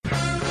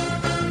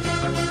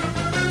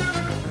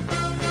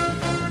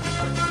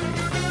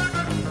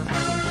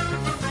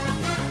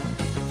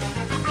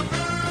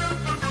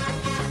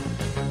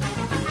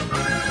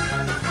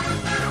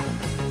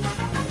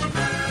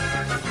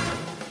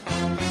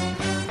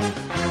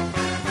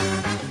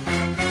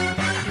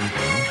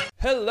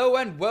Hello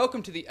and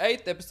welcome to the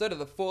 8th episode of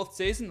the 4th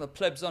season of the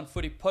Plebs on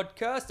Footy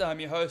podcast. I'm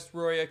your host,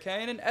 Rory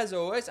O'Kane, and as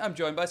always, I'm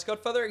joined by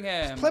Scott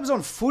Fotheringham. Plebs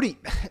on Footy.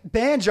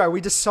 Banjo,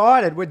 we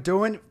decided we're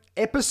doing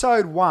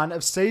episode 1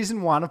 of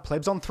season 1 of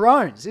Plebs on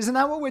Thrones. Isn't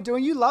that what we're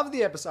doing? You loved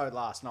the episode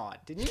last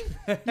night, didn't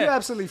you? You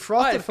absolutely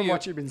frothed it from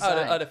what you've been saying.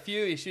 I had a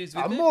few issues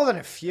with it. More than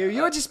a few.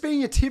 You were just being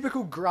your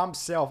typical grump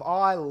self.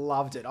 I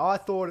loved it. I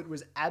thought it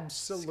was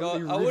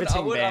absolutely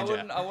riveting,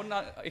 Banjo. I would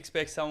not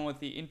expect someone with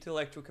the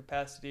intellectual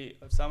capacity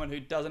of someone who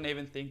doesn't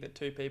even think that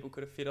two people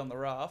could have fit on the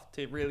raft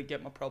to really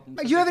get my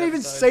problems. You haven't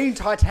even seen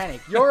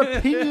Titanic. Your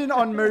opinion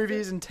on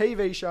movies and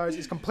TV shows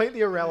is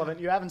completely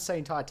irrelevant. You haven't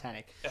seen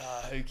Titanic.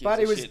 Who gives but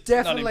a it was shit?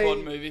 definitely Not an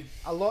important movie.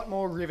 a lot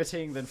more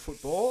riveting than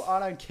football. I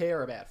don't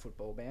care about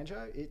football,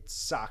 Banjo. It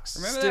sucks.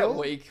 Remember that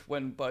week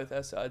when both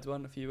our sides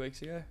won a few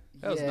weeks ago?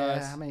 That was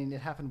nice. I mean,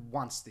 it happened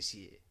once this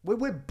year.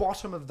 We're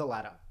bottom of the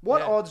ladder.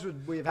 What odds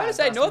would we have had? I would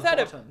say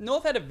bottom?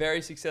 North had a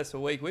very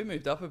successful week. We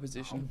moved up a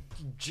position.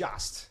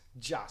 Just.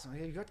 I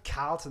mean, you got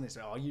Carlton this.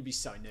 Oh, you'd be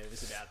so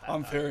nervous about that.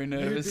 I'm very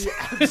nervous. You'd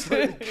be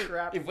absolutely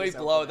crap. If we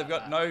blow it, they've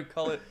got no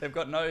They've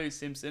got no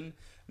Simpson,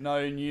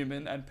 no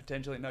Newman, and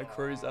potentially no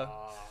Cruiser.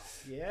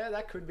 Yeah,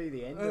 that could be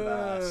the end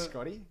of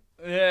Scotty.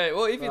 Yeah,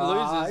 well, if he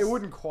loses... It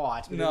wouldn't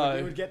quite, but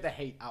it would get the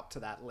heat up to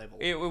that level.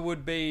 It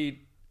would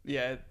be,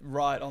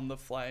 right on the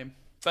flame.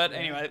 But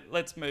anyway,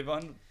 let's move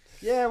on.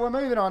 Yeah, we're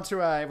moving on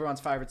to everyone's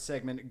favourite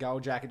segment,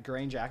 Gold Jacket,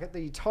 Green Jacket.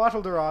 The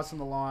title derives from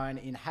the line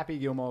in Happy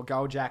Gilmore,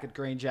 Gold Jacket,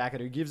 Green Jacket,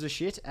 who gives a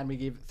shit, and we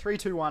give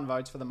 3-2-1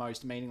 votes for the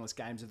most meaningless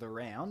games of the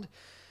round.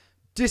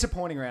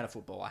 Disappointing round of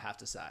football, I have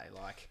to say.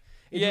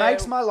 It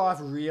makes my life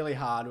really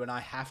hard when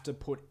I have to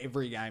put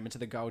every game into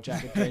the Gold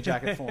Jacket, Green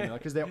Jacket formula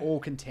because they're all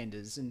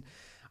contenders. And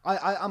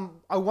I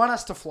want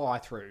us to fly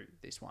through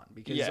this one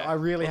because I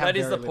really have. That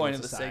is very the point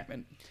of little the to say.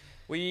 segment.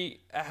 We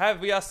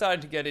are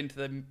starting to get into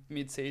the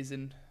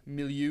mid-season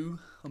milieu,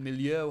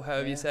 or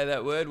however you say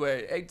that word, where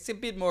it's a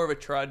bit more of a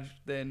trudge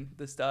than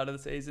the start of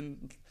the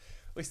season.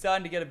 We're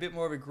starting to get a bit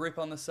more of a grip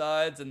on the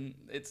sides, and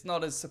it's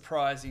not as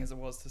surprising as it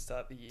was to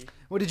start the year.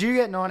 Well, did you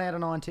get 9 out of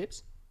 9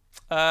 tips?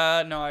 No,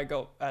 I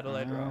got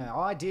Adelaide wrong.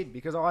 I did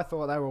because I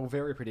thought they were all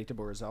very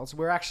predictable results.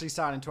 We're actually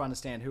starting to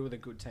understand who are the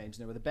good teams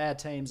and who are the bad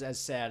teams, as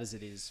sad as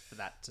it is for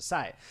that to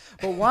say.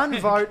 But one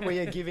vote, we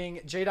are giving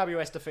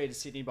GWS defeated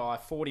Sydney by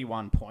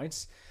 41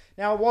 points.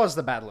 Now, it was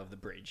the Battle of the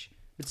Bridge.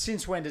 But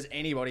since when does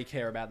anybody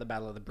care about the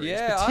Battle of the Bridge?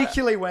 Yeah,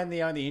 particularly when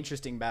the only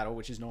interesting battle,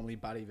 which is normally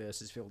Buddy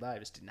versus Phil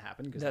Davis, didn't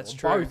happen because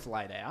they were both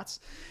laid outs.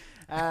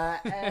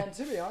 And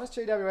to be honest,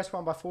 GWS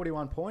won by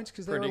 41 points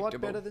because they were a lot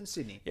better than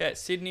Sydney. Yeah,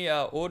 Sydney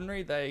are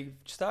ordinary. They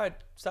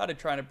started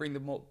trying to bring the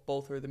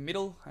ball through the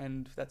middle,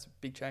 and that's a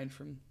big change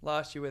from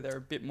last year where they're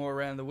a bit more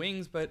around the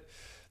wings, but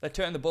they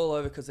turned the ball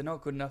over because they're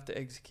not good enough to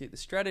execute the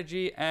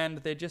strategy, and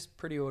they're just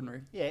pretty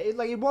ordinary. Yeah,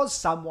 it was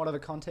somewhat of a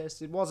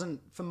contest. It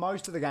wasn't, for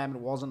most of the game,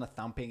 it wasn't a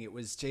thumping. It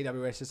was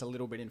GWS just a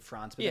little bit in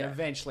front, but then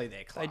eventually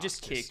their class they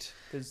just kicked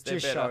because they're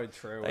just better. Showed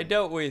through. They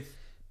dealt with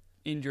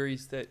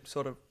injuries that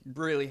sort of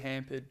really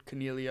hampered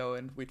Cornelio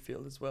and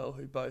Whitfield as well,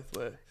 who both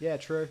were... Yeah,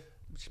 true.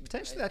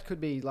 Potentially that could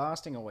be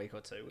lasting a week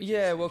or two.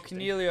 Yeah, well,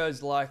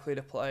 Cornelio's likely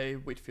to play,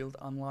 Whitfield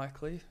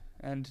unlikely,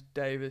 and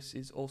Davis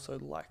is also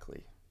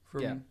likely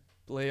from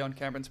Leon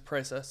Cameron's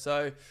presser.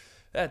 So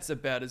that's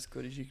about as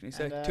good as you can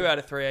expect. 2 out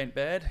of 3 ain't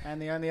bad.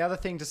 And the only other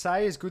thing to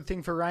say is good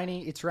thing for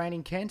rainy. It's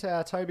raining Kent.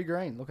 Toby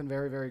Green looking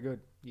very, very good.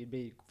 You'd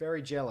be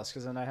very jealous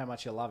because I know how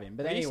much you love him.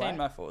 But Have anyway, you seen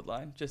my forward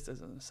line, just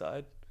as an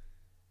aside?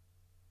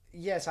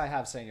 Yes, I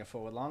have seen your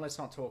forward line. Let's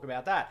not talk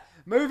about that.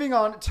 Moving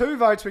on, 2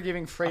 votes we're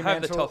giving Fremantle. I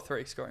have the top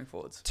 3 scoring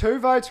forwards. 2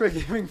 votes we're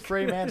giving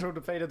Fremantle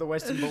defeated the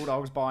Western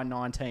Bulldogs by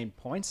 19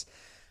 points.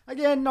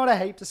 Again, not a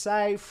heap to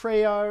say.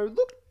 Freo,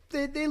 look,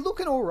 they're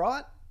looking all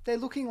right. They're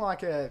looking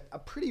like a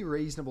pretty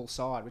reasonable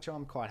side, which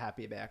I'm quite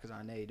happy about because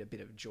I need a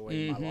bit of joy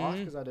in my life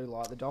because I do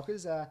like the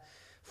Dockers.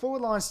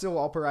 Forward line's still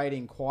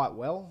operating quite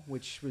well,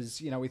 which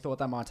was, we thought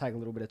that might take a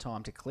little bit of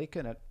time to click,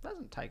 and it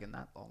hasn't taken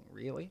that long,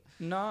 really.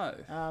 No.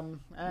 No,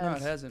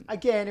 it hasn't.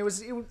 Again, it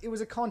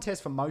was a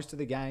contest for most of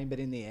the game, but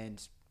in the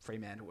end,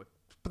 Fremantle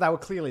they were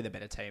clearly the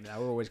better team. They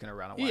were always going to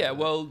run away. Yeah,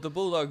 well, the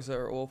Bulldogs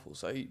are awful,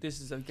 so this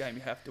is a game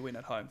you have to win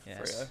at home for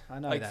Freo. I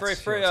know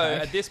that's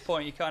Freo, at this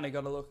point, you kind of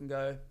got to look and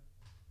go,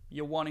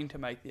 you're wanting to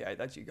make the 8.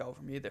 That's your goal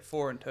from here. They're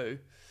 4-2.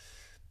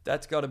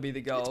 That's got to be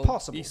the goal. It's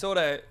possible. You sort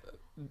of...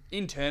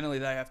 Internally,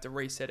 they have to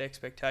reset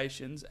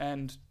expectations,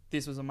 and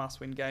this was a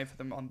must-win game for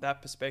them on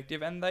that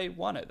perspective, and they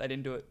won it. They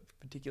didn't do it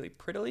particularly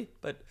prettily,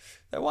 but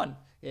they won.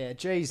 Yeah,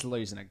 geez,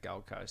 losing at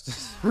Gold Coast.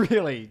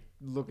 Really,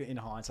 look in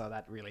hindsight,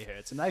 that really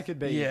hurts. And they could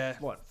be,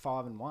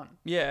 5-1?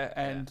 Yeah,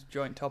 and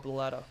joint top of the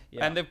ladder.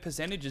 Yeah. And the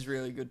percentage is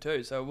really good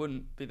too, so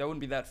they wouldn't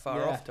be that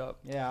far off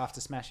top. Yeah,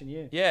 after smashing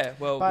you. Yeah,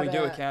 well, we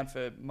do account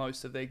for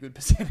most of their good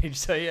percentage,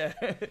 so yeah.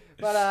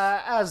 But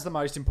as the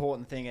most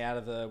important thing out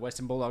of the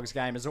Western Bulldogs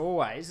game, as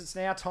always, it's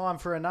now time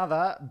for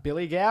another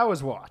Billy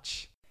Gowers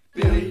watch.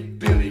 Billy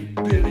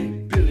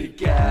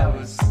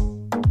Gowers.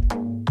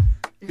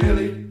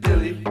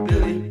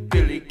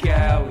 Billy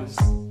Gowers.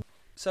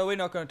 So we're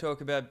not going to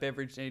talk about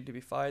Beveridge needing to be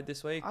fired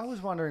this week. I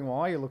was wondering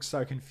why you look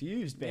so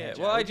confused, Yeah,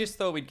 Banjo. well, I just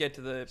thought we'd get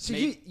to the So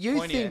meat, you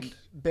pointy think end.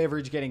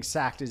 Beveridge getting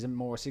sacked is a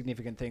more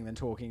significant thing than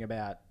talking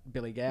about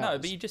Billy Gowers? No,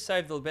 but you just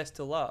saved the best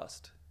till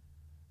last.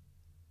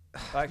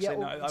 Actually,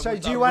 well, no. so I,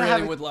 do you I wanna really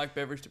have a- would like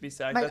Beveridge to be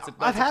sacked. Mate, That's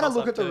I've had a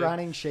look toss-up at the too.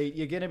 running sheet.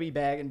 You're going to be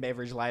bagging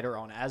Beveridge later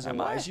on, as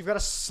Am always. I? You've got to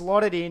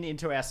slot it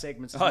into our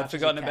segments. As Oh, much I'd as you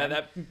forgotten can.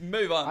 about that.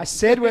 Move on. I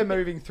said we're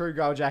moving through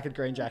Gold Jacket,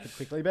 Green Jacket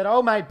quickly, but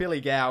old mate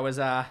Billy Gow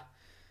was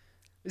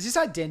is this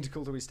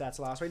identical to his stats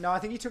last week? No, I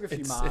think he took a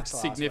few marks it's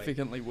last week.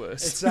 significantly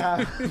worse.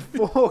 It's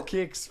 4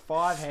 kicks,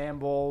 5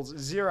 handballs,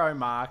 0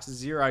 marks,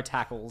 0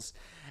 tackles,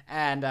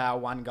 and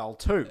 1 goal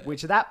too,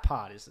 which that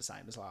part is the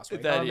same as last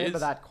week. I remember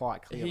that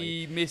quite clearly.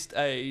 He missed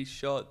a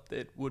shot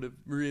that would have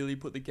really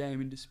put the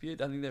game in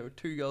dispute. I think there were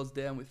 2 goals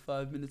down with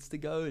 5 minutes to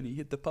go, and he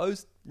hit the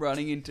post,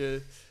 running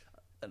into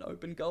an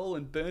open goal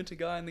and burnt a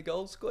guy in the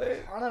goal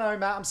square. I don't know,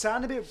 Matt. I'm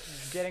starting to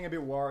getting a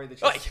bit worried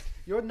that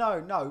you're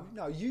no.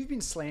 You've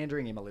been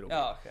slandering him a little bit.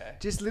 Oh, okay.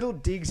 Just little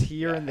digs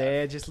here and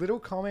there, just little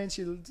comments.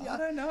 I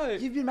don't know.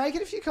 You've been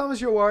making a few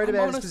comments. You're worried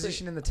about his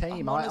position in the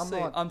team.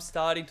 I'm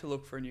starting to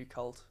look for a new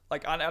cult.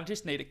 Like I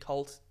just need a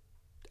cult,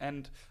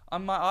 and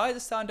my eyes are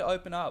starting to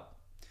open up.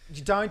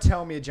 You don't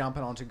tell me you're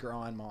jumping onto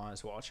Grind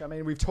Myers watch. I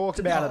mean, we've talked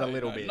about it a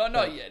little bit.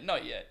 Not yet.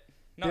 Not yet.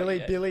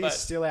 Billy is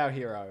still our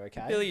hero,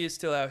 okay? Billy is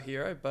still our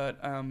hero, but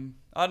I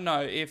don't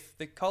know if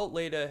the cult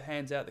leader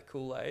hands out the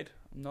Kool-Aid.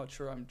 I'm not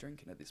sure I'm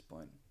drinking at this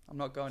point. I'm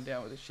not going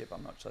down with the ship.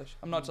 I'm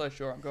not so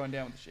sure I'm going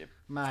down with the ship,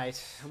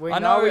 mate. I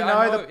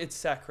know it's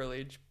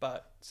sacrilege,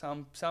 but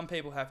some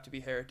people have to be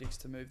heretics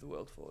to move the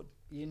world forward.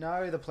 You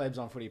know the Plebs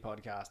on Footy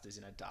podcast is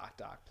in a dark,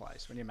 dark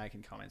place when you're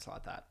making comments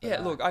like that. But,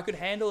 Yeah, look, I could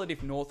handle it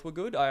if North were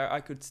good.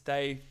 I could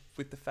stay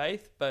with the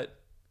faith, but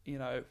you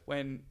know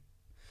when.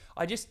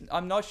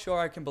 I'm not sure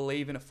I can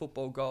believe in a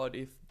football god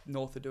if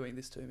North are doing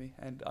this to me,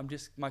 and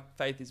my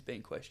faith is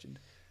being questioned.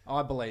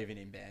 I believe in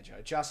him,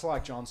 Banjo. Just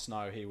like Jon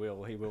Snow, he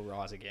will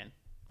rise again.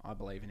 I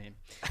believe in him.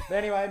 But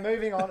anyway,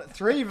 moving on.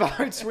 3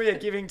 votes we are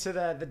giving to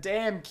the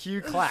damn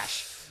Q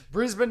clash.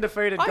 Brisbane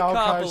defeated Gold Coast.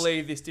 I can't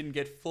believe this didn't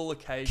get full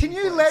occasion. Can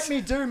you let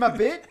me do my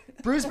bit?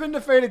 Brisbane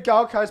defeated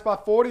Gold Coast by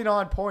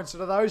 49 points. So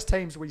to those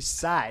teams we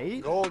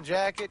say... Gold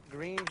jacket,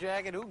 green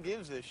jacket, who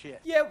gives a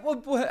shit? Yeah,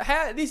 well,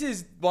 this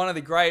is one of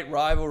the great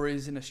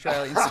rivalries in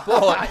Australian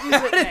sport.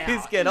 How did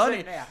this get on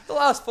here? The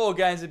last 4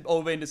 games have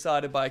all been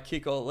decided by a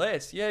kick or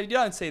less. Yeah, you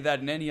don't see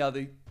that in any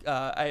other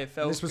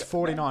AFL. This was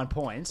 49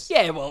 points.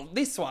 Yeah, well,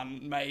 this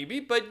one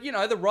maybe, but you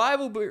know the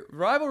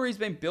rivalry's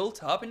been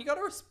built up, and you got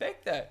to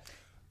respect that.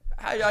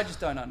 I just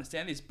don't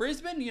understand this.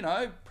 Brisbane,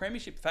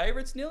 premiership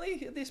favourites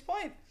nearly at this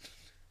point.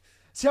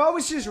 So I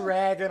was just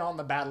ragging on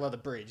the Battle of the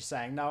Bridge,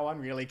 saying no one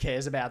really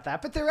cares about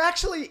that. But there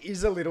actually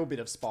is a little bit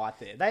of spite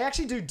there. They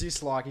actually do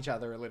dislike each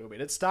other a little bit.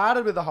 It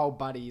started with the whole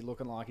Buddy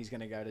looking like he's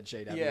going to go to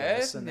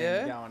GWS and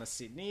then going to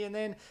Sydney. And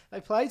then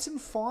they played some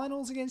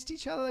finals against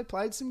each other. They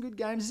played some good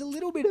games. There's a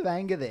little bit of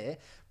anger there.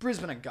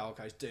 Brisbane and Gold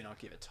Coast do not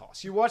give a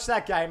toss. You watch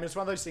that game and it's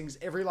one of those things,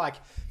 every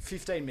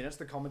 15 minutes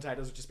the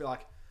commentators will just be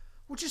like,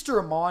 well, just a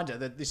reminder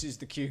that this is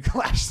the Q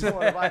clash. They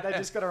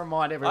just got to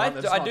remind everyone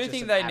that it's I not do just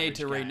think an they need average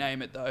to game.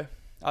 rename it, though.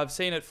 I've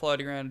seen it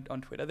floating around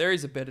on Twitter. There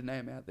is a better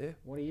name out there.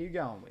 What are you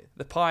going with?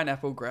 The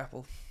Pineapple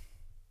Grapple.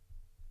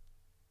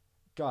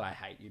 God, I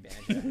hate you,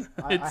 Banjo.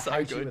 It's I so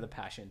hate good. you with a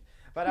passion.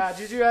 But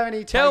did you have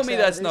any Tell takes me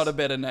out of that's this? not a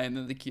better name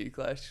than the Q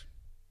Clash.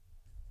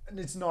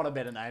 It's not a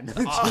better name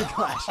than the Q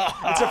Clash.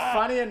 It's a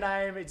funnier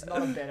name. It's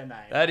not a better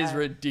name. That is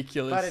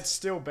ridiculous. But it's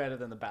still better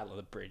than the Battle of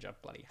the Bridge. I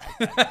bloody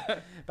hate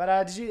that.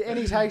 But did you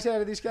any takes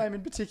out of this game in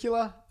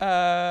particular?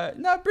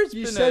 No, Brisbane.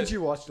 You said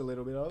you watched a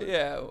little bit of it.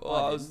 Yeah,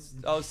 well,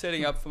 I was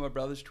setting up for my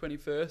brother's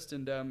 21st,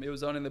 and it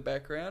was on in the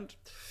background.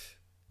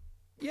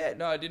 Yeah,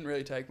 no, I didn't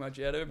really take much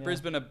out of it. Yeah.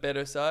 Brisbane a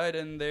better side,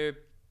 and they're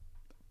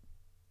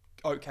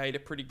okay to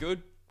pretty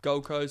good.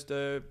 Gold Coast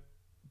are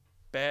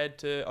bad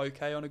to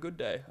okay on a good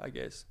day, I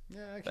guess. Yeah,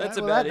 okay. That's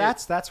well, about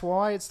it. That's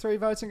why it's 3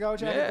 votes in Gold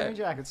Jacket, Yeah. Green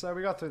Jacket. So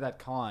we got through that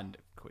kind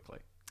of quickly.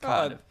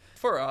 Kind of.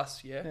 For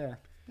us, yeah. Yeah.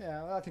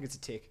 Yeah, well, I think it's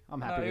a tick. I'm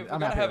No, happy if with we're I'm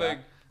going to happy have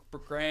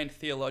with a grand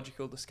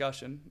theological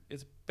discussion,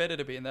 it's better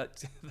to be in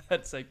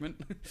that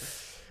segment.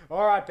 that.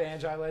 All right,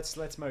 Banjo,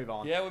 let's move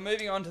on. Yeah, we're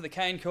moving on to the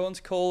Kane Corns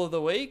Call of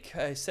the Week,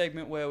 a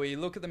segment where we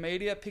look at the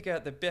media, pick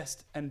out the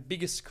best and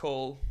biggest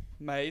call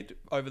made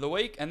over the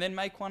week, and then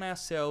make one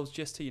ourselves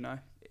just to,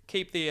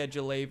 keep the edge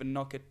alive and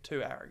not get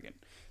too arrogant.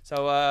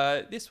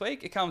 So this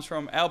week, it comes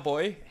from our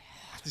boy.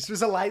 This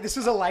was a late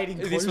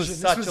inclusion. This was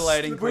such a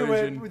late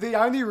inclusion. The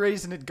only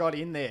reason it got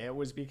in there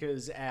was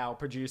because our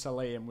producer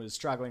Liam was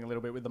struggling a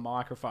little bit with the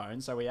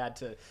microphone, so we had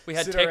to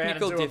sit technical around and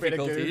do a bit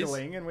of difficulties,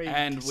 Googling,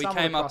 and we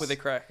came up across with a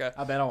cracker.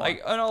 A better one. Like,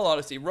 in all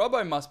honesty,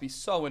 Robbo must be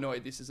so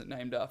annoyed this isn't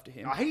named after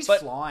him. Oh, he's But-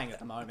 flying at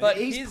the moment. But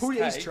he's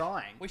his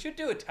trying. We should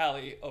do a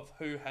tally of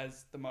who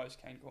has the most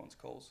Kane Corns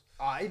calls.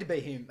 It'd be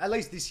him. At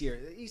least this year,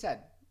 he's had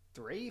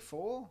 3,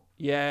 4.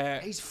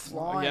 Yeah. He's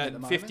flying at the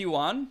moment.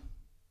 51,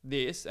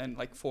 this, and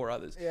 4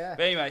 others. Yeah.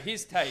 But anyway,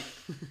 his take.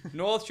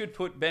 North should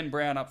put Ben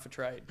Brown up for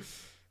trade.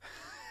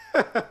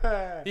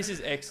 This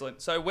is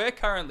excellent. So we're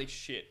currently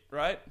shit,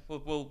 right?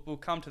 We'll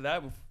come to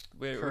that.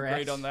 We're Correct.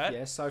 agreed on that.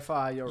 Yeah, so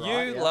far you're You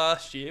right. Yeah.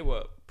 last year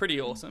were pretty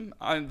awesome.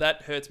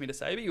 That hurts me to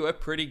say, but you were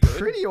pretty good.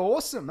 Pretty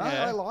awesome.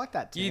 Yeah. I like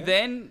that. You Tim.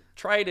 then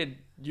traded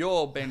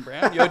your Ben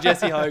Brown, your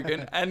Jesse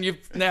Hogan, and you're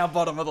now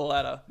bottom of the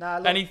ladder. Nah,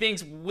 look- And he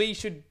thinks we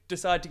should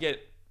decide to get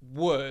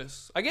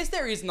worse. I guess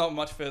there is not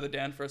much further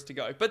down for us to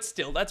go, but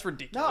still, that's No,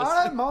 ridiculous.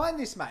 I don't mind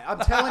this, mate. I'm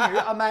telling you,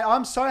 mate,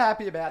 I'm so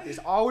happy about this.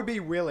 I would be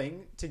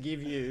willing to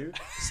give you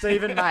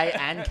Stephen May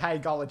and Kay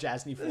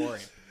Golajasny for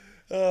him.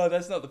 Oh,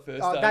 that's not the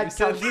first Oh, time that's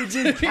you said we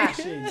did cash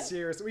in,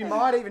 seriously. We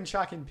might even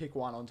chuck in pick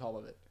one on top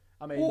of it.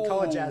 I mean, Ooh.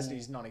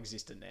 Golajasny's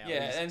non-existent now.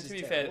 Yeah, He's and just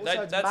to be terrible. fair,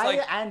 So it's that's May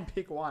like- and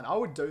pick one. I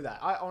would do that.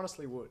 I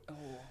honestly would. Oh.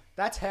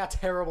 That's how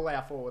terrible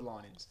our forward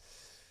line is.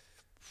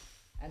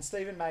 And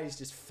Stephen May's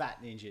just fat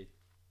and injured.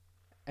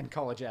 And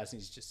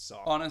Golajasny's just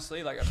soft.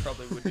 Honestly, like I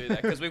probably would do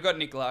that because we've got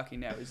Nick Larkey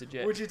now who's a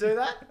Jet. Would you do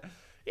that?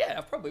 Yeah,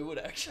 I probably would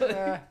actually.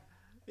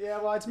 Yeah,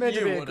 well, it's meant to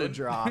You be a wouldn't. good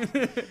draft.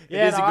 is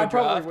Yeah, a no, I good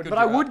probably draft, would. good But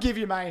I draft. would give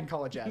you May and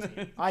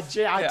Golajasny. I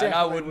definitely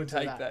I wouldn't would do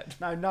take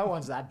that. No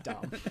one's that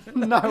dumb.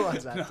 No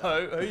one's that dumb.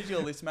 No, who's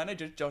your list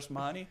manager? Josh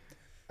Marnie?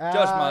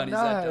 Josh Marnie's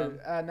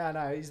that dumb.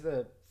 No, he's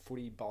the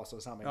footy boss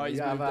or something. Oh, he's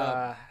You moved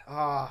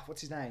up.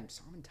 what's his name?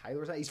 Simon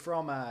Taylor. Or something? He's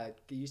from.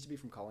 He used to be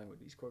from Collingwood.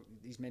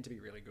 He's meant to be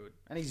really good,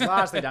 and he's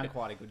largely done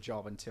quite a good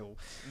job until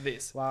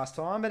This. last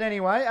time. But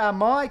anyway,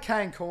 my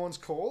Kane Corns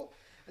call.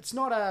 It's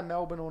not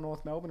Melbourne or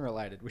North Melbourne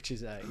related, which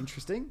is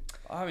interesting.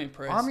 I'm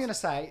impressed. I'm going to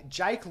say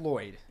Jake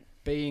Lloyd,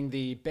 being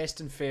the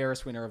best and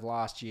fairest winner of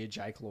last year,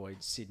 Jake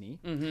Lloyd, Sydney.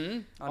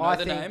 Mm-hmm. I know I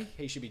the think name.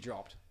 he should be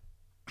dropped.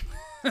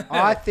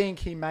 I think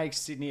he makes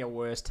Sydney a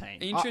worse team.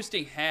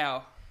 Interesting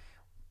how.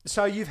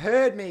 So you've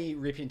heard me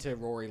rip into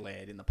Rory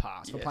Laird in the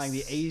past for Yes. playing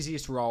the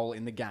easiest role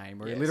in the game,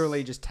 where Yes. he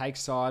literally just takes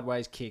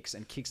sideways kicks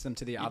and kicks them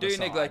to the You other do side.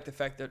 neglect the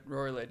fact that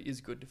Rory Laird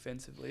is good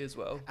defensively as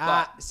well.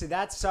 So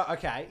that's so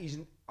okay.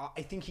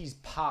 I think he's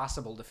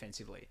passable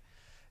defensively.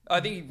 I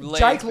think Laird's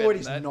Jake better Lloyd than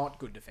is that. not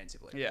good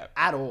defensively. Yeah.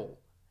 At all.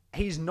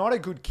 He's not a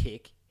good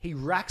kick. He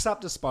racks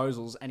up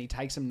disposals and he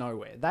takes them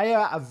nowhere. They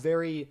are a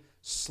very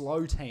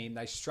slow team.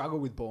 They struggle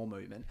with ball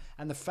movement.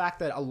 And the fact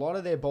that a lot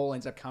of their ball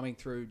ends up coming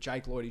through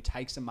Jake Lloyd, who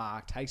takes a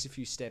mark, takes a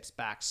few steps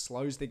back,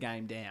 slows the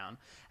game down,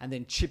 and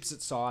then chips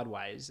it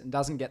sideways and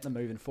doesn't get them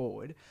moving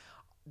forward.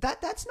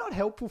 That's not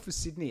helpful for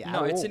Sydney at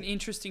all. No, it's an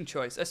interesting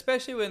choice,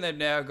 especially when they've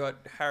now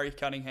got Harry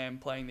Cunningham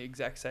playing the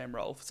exact same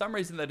role. For some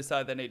reason, they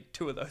decide they need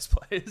two of those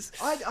players.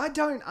 I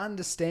don't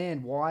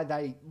understand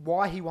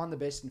why he won the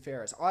best and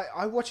fairest.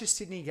 I watch a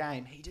Sydney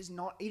game. He does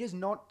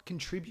not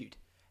contribute.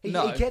 He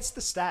No. gets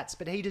the stats,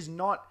 but he does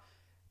not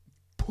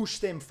push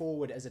them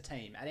forward as a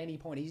team at any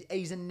point.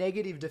 He's a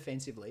negative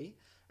defensively,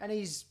 and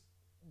he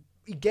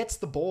gets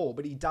the ball,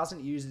 but he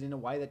doesn't use it in a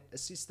way that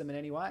assists them in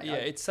any way. Yeah,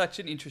 it's such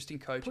an interesting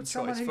coaching Put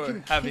someone choice who for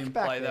can have kick him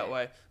back play that there.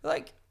 way.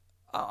 Like,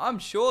 I'm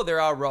sure there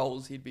are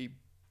roles he'd be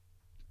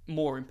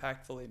more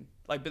impactful in.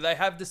 Like, but they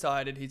have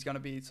decided he's going to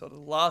be sort of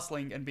the last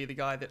link and be the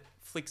guy that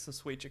flicks the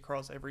switch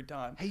across every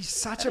time. He's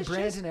such And a it's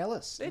Brandon just-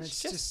 Ellis. and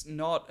It's just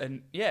not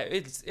an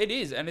it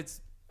is, and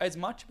it's as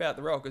much about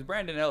the role because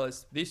Brandon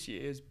Ellis this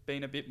year has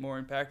been a bit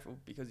more impactful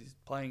because he's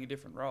playing a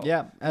different role.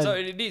 Yeah, so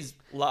it is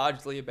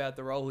largely about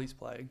the role he's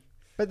playing.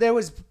 But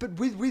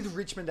with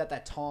Richmond at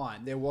that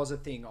time, there was a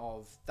thing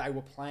of they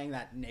were playing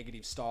that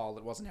negative style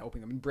that wasn't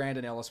helping them. And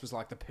Brandon Ellis was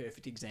like the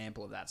perfect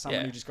example of that.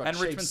 Someone Yeah, who just got and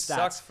cheap Richmond stats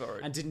sucks for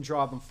it. and didn't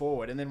drive them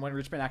forward. And then when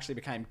Richmond actually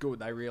became good,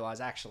 they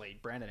realised actually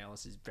Brandon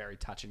Ellis is very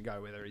touch and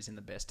go whether he's in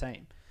the best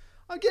team.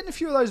 I'm getting a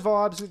few of those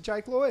vibes with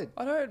Jake Lloyd.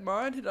 I don't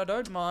mind it. Oh,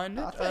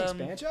 thanks,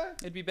 Banjo.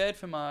 It'd be bad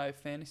for my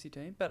fantasy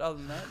team, but other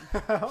than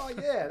that, Oh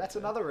yeah, that's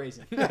another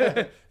reason.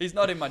 he's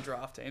not in my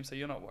draft team, so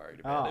you're not worried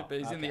about Oh, it. But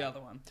he's in the okay.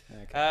 other one.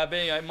 Okay. But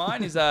anyway,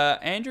 mine is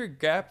Andrew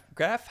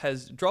Graff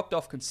has dropped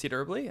off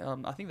considerably.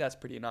 I think that's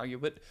pretty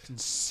inarguable. But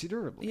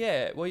Considerably.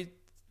 yeah, well,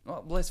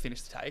 let's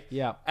finish the take.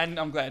 Yeah. And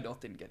I'm glad North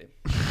didn't get him.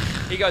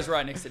 He goes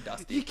right next to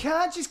Dusty. You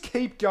can't just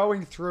keep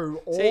going through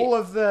See- all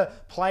of the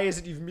players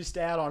that you've missed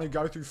out on who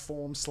go through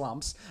form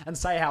slumps and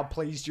say how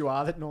pleased you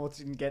are that North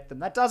didn't get them.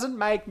 That doesn't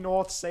make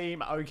North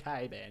seem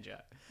okay, Banjo.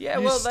 Yeah,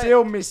 you well,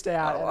 still missed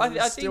out. Oh, and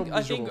I it's still think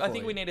miserable for we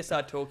you. need to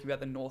start talking about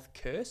the North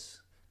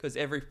curse because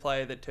every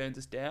player that turns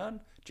us down,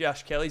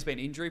 Josh Kelly's been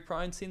injury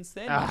prone since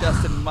then.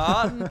 Dustin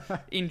Martin,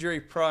 injury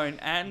prone,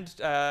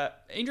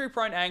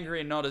 angry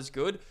and not as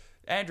good.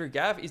 Andrew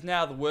Gaff is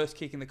now the worst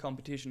kick in the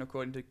competition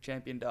according to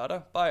Champion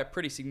Data by a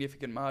pretty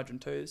significant margin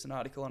too. There's an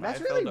article on That's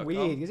AFL.com. really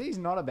weird because he's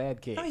not a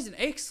bad kid. No, he's an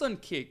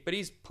excellent kick, but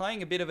he's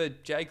playing a bit of a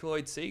Jake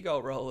Lloyd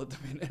Seagull role at the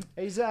minute.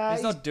 He's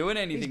not doing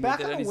anything He's back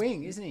with it. on and the he's-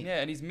 wing, isn't he? Yeah,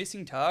 and he's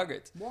missing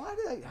targets. Why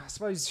do they? I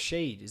suppose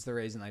Sheed is the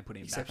reason they put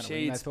him Except back on the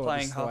wing. They Sheed's thought playing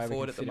this is the way half we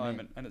forward could at the fit him in.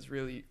 moment, and it's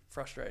really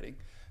frustrating.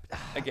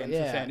 Again,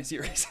 Yeah. for fantasy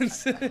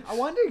reasons. I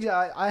wonder.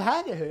 I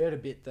had heard a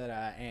bit that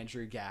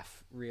Andrew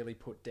Gaff really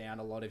put down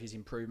a lot of his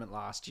improvement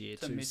last year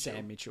to Mitchell.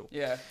 Sam Mitchell.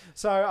 Yeah.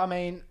 So I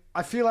mean,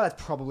 I feel like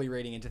that's probably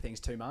reading into things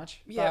too much.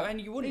 Yeah, but and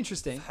you wouldn't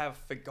interesting. have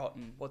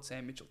forgotten what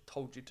Sam Mitchell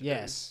told you to do.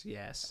 Yes.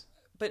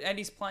 and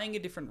he's playing a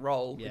different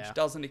role, Yeah. which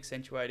doesn't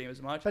accentuate him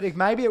as much. But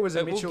maybe it was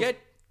a But Mitchell.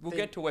 we'll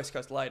get to West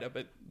Coast later,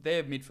 but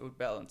their midfield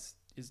balance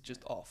is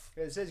just off.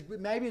 It says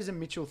maybe it's a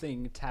Mitchell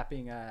thing,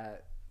 tapping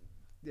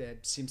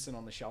Simpson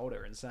on the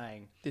shoulder and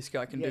saying, This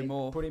guy can do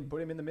more. Put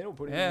him in the middle.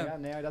 Put him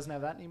in the now he doesn't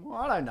have that anymore.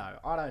 I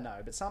don't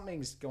know. But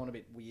something's gone a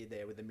bit weird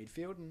there with the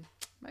midfield, and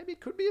maybe it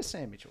could be a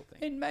Sam Mitchell thing.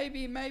 And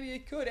maybe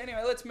it could.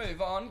 Anyway, let's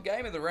move on.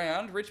 Game of the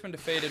round. Richmond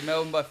defeated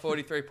Melbourne by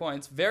 43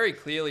 points. Very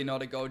clearly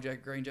not a gold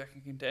jacket, green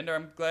jacket contender.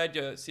 I'm glad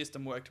your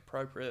system worked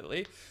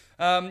appropriately.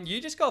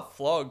 You just got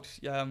flogged.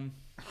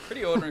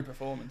 Pretty ordinary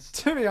performance.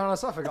 To be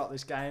honest, I forgot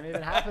this game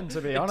even happened, to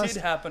be honest. It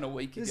did happen a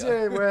week ago. Is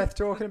it worth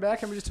talking about?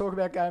 Can we just talk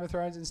about Game of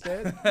Thrones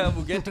instead?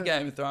 We'll get to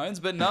Game of Thrones,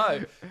 but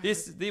no.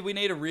 We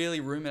need to really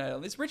ruminate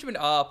on this. Richmond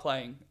are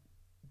playing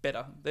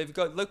better.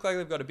 Look like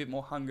they've got a bit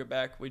more hunger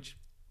back, which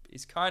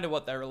is kind of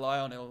what they rely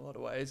on in a lot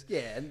of ways.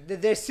 Yeah,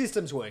 their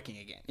system's working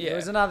again. Yeah. There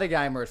was another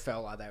game where it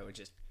felt like they were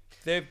just...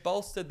 They've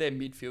bolstered their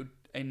midfield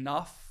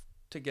enough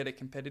to get it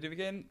competitive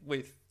again,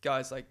 with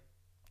guys like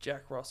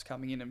Jack Ross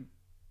coming in and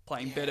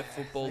playing better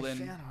football they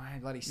than... found a way,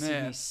 bloody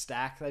Sydney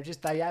Stack.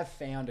 They have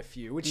found a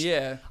few, which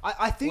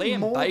I think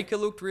Liam Baker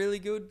looked really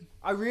good.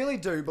 I really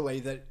do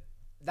believe that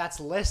that's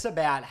less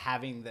about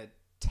having the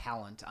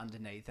talent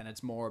underneath, and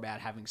it's more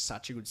about having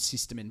such a good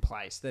system in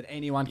place that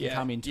anyone can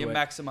come into it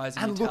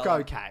maximising and your look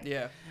talent. okay.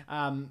 Yeah.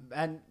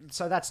 And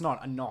so that's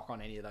not a knock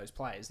on any of those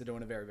players. They're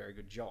doing a very, very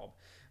good job.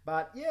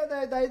 But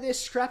yeah, they're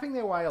scrapping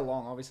their way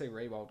along. Obviously,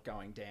 Riewoldt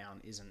going down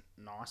isn't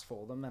nice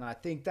for them, and I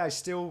think they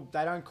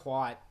don't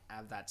quite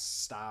have that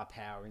star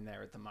power in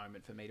there at the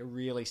moment for me to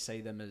really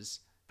see them as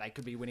they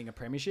could be winning a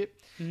premiership.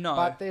 No.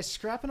 But they're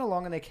scrapping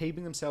along and they're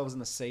keeping themselves in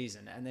the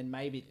season, and then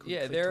maybe it could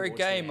click they're a towards the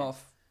game end.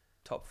 off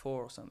top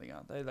 4 or something,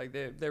 aren't they? Like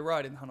they're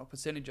right in the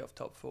 100% of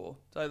top 4.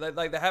 So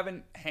they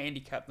haven't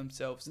handicapped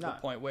themselves to the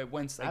point where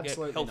once they get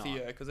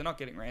healthier, because they're not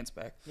getting Rance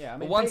back. Yeah, I mean,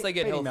 but once they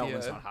get beating healthier,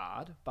 Melbourne's not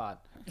hard,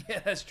 but yeah,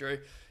 that's true.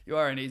 You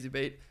are an easy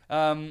beat.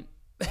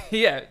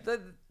 Yeah,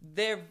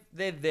 they're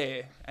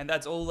there, and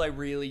that's all they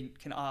really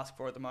can ask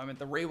for at the moment.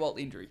 The Riewoldt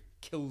injury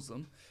kills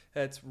them.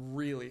 That's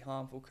really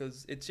harmful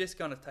because it's just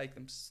going to take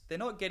them. They're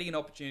not getting an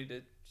opportunity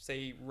to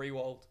see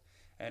Riewoldt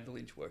and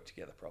Lynch work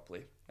together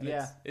properly. And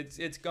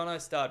it's going to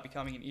start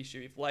becoming an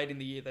issue if late in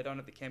the year they don't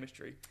have the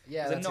chemistry.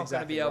 yeah, they're not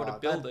going to be able to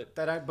build it.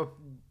 They don't.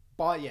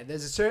 But yeah,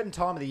 there's a certain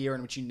time of the year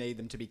in which you need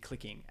them to be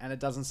clicking, and it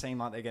doesn't seem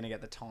like they're going to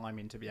get the time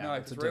in to be able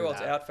to do Riewoldt's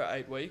that. out for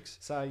 8 weeks.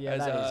 So yeah, as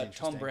that is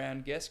interesting. Tom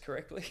Brown guessed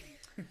correctly.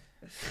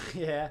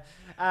 Yeah,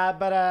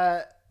 but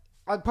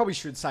I probably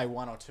should say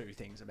one or two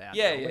things about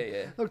Melbourne.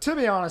 Yeah. Look, to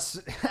be honest,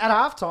 at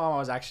halftime I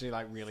was actually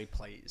really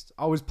pleased.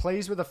 I was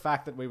pleased with the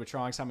fact that we were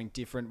trying something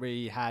different.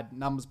 We had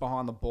numbers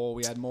behind the ball.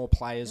 We had more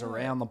players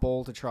around the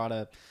ball to try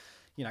to,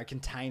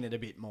 contain it a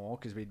bit more,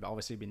 because we'd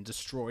obviously been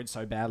destroyed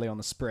so badly on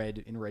the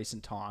spread in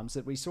recent times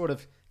that we sort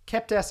of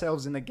kept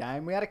ourselves in the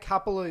game. We had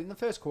in the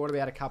first quarter, we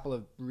had a couple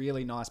of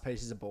really nice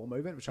pieces of ball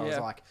movement, which I was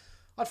like,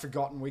 I'd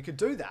forgotten we could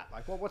do that.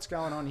 Like, what's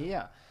going on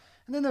here?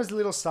 And then there was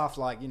little stuff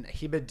like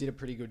Hibberd did a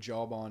pretty good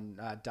job on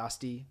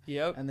Dusty.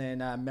 Yep. And then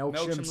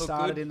Melksham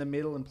started in the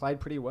middle and played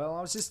pretty well.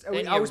 I was just,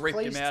 I was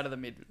ripped him out of the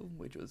middle,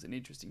 which was an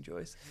interesting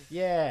choice.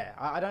 Yeah,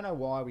 I don't know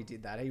why we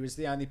did that. He was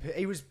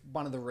he was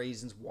one of the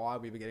reasons why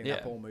we were getting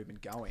that ball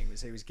movement going.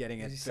 Was he was getting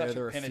it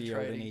further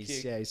afield, and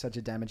he's such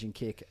a damaging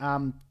kick.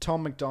 Tom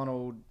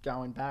McDonald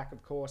going back,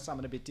 of course,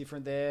 something a bit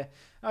different there.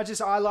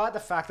 I like the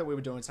fact that we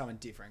were doing something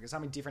different, because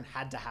something different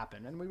had to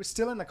happen, and we were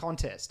still in the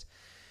contest.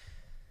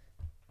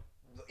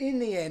 In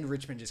the end,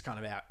 Richmond just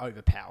kind of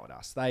overpowered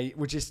us. They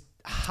were just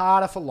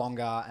harder for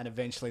longer, and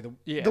eventually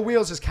the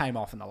wheels just came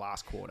off in the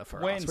last quarter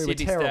for us. We were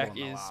terrible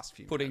in the last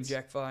few putting minutes.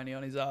 Jack Viney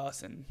on his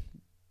ass and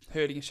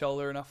hurting his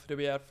shoulder enough to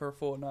be out for a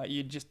fortnight,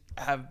 you just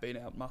have been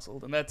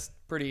out-muscled, and that's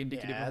pretty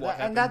indicative of what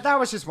happened. And that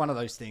was just one of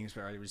those things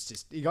where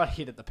he got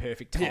hit at the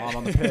perfect time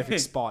on the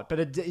perfect spot, but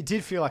it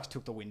did feel like it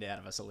took the wind out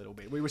of us a little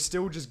bit. We were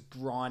still just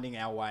grinding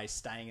our way,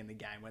 staying in the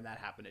game. When that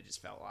happened, it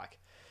just felt like,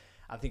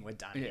 I think we're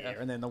done here.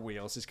 And then the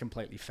wheels just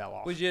completely fell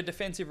off. Was your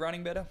defensive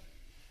running better?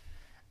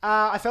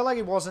 I felt like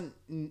it wasn't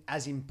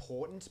as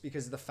important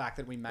because of the fact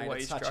that we made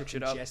it such a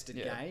congested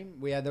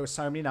game. There were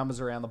so many numbers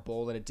around the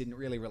ball that it didn't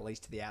really release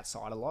to the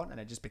outside a lot, and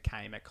it just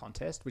became a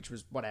contest, which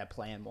was what our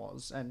plan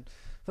was. And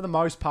for the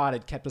most part,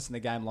 it kept us in the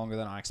game longer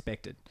than I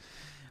expected.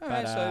 So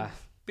a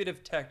bit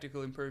of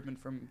tactical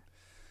improvement from...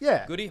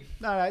 Yeah. Goody.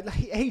 No,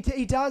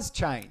 he does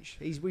change.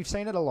 We've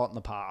seen it a lot in the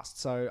past,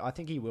 so I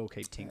think he will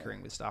keep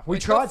tinkering with stuff.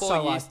 He's got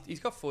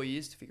 4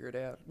 years to figure it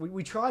out.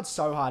 We tried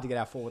so hard to get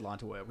our forward line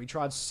to work. We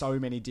tried so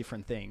many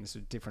different things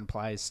with different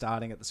players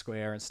starting at the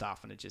square and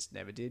stuff, and it just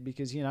never did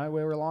because,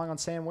 we're relying on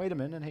Sam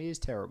Wiedemann, and he is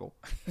terrible.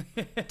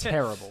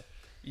 Terrible.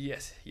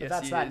 Yes, but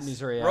that's he that is.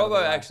 misery.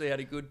 Robbo actually had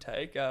a good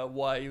take.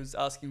 Why he was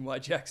asking why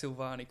Jack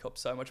Silvani copped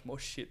so much more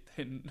shit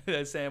than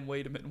Sam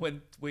Wiedemann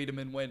when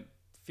Wiedemann went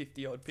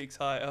 50 odd picks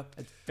higher.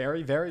 It's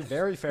very, very,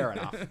 very fair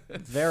enough.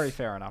 Very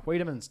fair enough.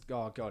 Wiedemann's,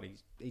 oh God,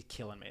 he's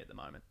killing me at the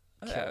moment.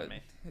 killing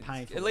me.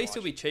 Painful. At least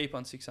he'll be cheap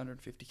on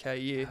 650k a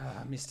year.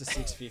 Mr.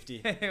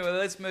 650. Well,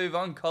 let's move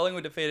on.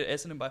 Collingwood defeated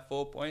Essendon by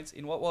 4 points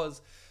in what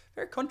was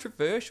very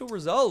controversial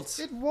results.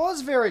 It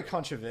was very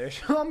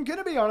controversial. I'm going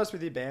to be honest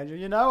with you, Banjo.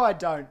 You know I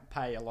don't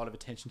pay a lot of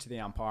attention to the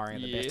umpiring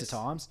at the best of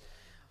times.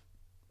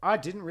 I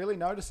didn't really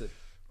notice it.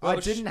 Well, I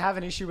didn't have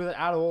an issue with it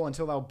at all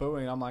until they were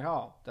booing. I'm like,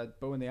 oh, they're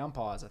booing the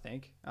umpires, I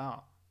think.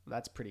 Oh,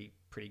 that's pretty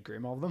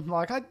grim of them.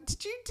 Like,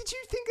 did you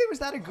think it was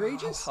that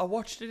egregious? I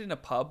watched it in a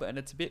pub, and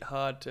it's a bit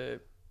hard to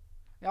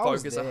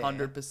focus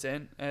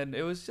 100%. And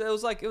it was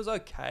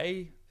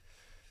okay.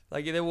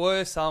 Like, there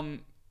were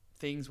some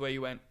things where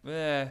you went,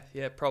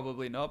 yeah,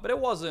 probably not. But it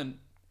wasn't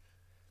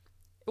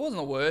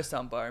the worst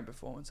umpiring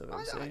performance I've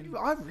ever seen.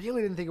 I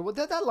really didn't think it was.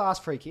 That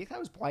last free kick, that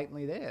was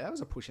blatantly there. That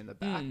was a push in the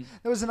back.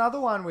 There was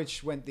another one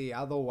which went the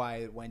other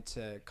way. It went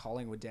to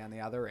Collingwood down the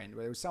other end,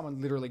 where there was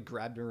someone literally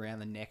grabbed him around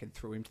the neck and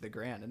threw him to the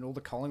ground, and all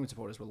the Collingwood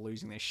supporters were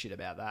losing their shit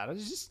about that. I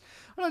just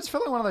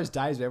felt like one of those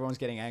days where everyone's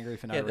getting angry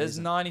for no reason. Yeah, there's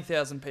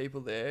 90,000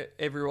 people there.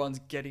 Everyone's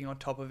getting on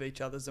top of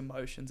each other's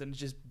emotions, and it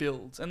just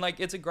builds. And, like,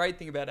 it's a great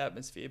thing about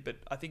atmosphere, but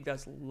I think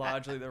that's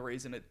largely the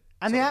reason it.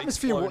 And the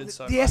atmosphere, the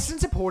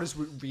Essendon supporters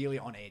were really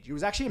on edge. It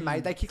was actually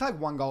amazing. They kicked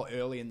like one goal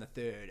early in the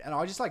third. And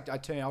I just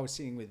I was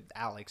sitting with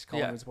Alex,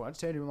 Collingwood supporter. I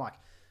just turned to him like,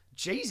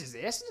 Jesus, the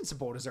Essendon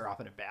supporters are up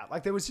and about.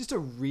 Like, there was just a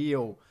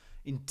real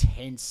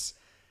intense,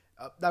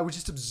 they were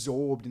just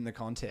absorbed in the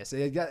contest.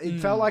 It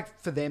felt like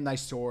for them, they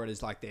saw it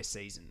as like their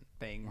season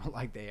being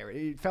like there.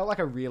 It felt like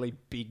a really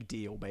big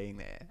deal being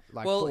there.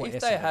 Like, well,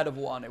 if they had have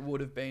won, it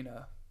would have been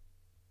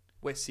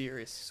we're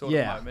serious sort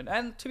of moment.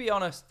 And to be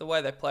honest, the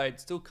way they played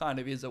still kind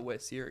of is a we're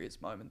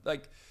serious moment.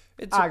 Like,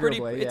 it's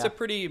a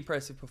pretty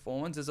impressive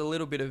performance. There's a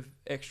little bit of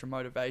extra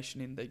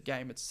motivation in the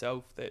game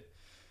itself that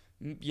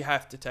you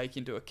have to take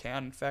into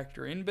account and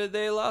factor in. But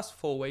their last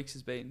 4 weeks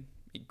has been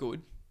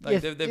good. Like,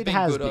 they've been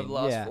good over the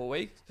last 4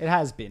 weeks. It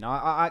has been.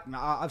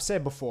 I've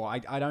said before,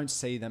 I don't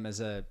see them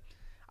as a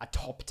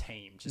top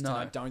team.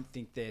 I don't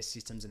think their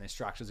systems and their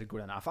structures are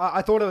good enough.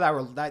 I thought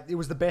it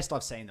was the best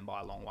I've seen them by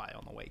a long way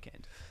on the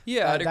weekend.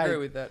 Yeah, I'd agree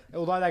with that.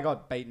 Although they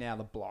got beaten out of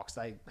the blocks,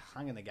 they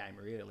hung in the game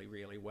really,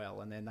 really well,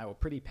 and then they were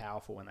pretty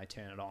powerful when they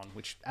turn it on,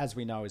 which, as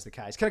we know, is the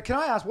case. Can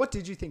I ask, what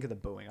did you think of the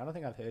booing? I don't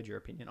think I've heard your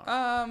opinion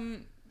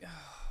on it.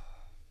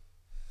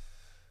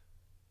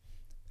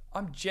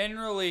 I'm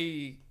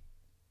generally,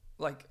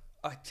 like,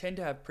 I tend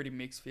to have pretty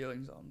mixed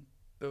feelings on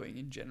booing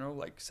in general.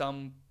 Like,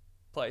 some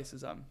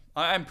places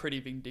I am pretty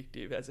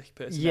vindictive as a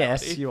personality.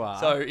 Yes, you are.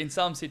 So in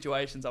some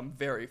situations I'm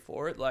very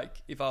for it.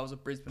 Like, if I was a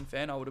Brisbane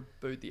fan, I would have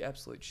booed the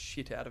absolute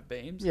shit out of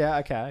Beams. Yeah,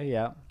 okay,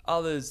 yeah.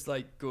 Others,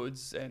 like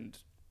Goods and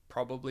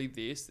probably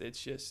this, it's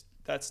just,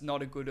 that's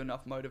not a good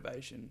enough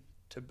motivation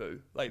to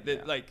boo. Like,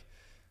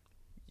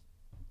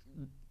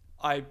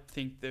 I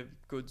think the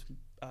Goods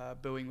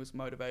booing was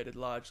motivated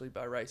largely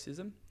by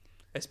racism,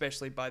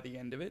 especially by the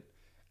end of it.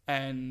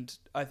 And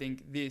I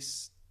think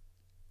this,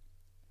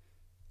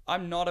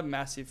 I'm not a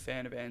massive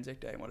fan of Anzac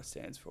Day and what it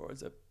stands for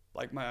as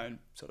my own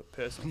sort of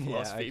personal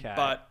philosophy,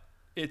 but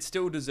it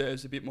still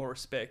deserves a bit more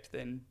respect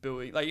than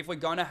booing. Like, if we're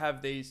going to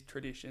have these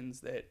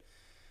traditions that,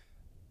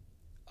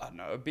 I don't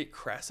know, a bit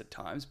crass at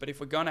times, but if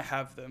we're going to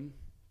have them,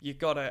 you've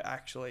got to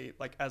actually,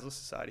 like, as a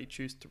society,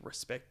 choose to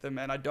respect them.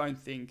 And I don't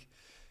think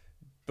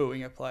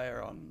booing a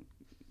player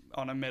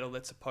on a medal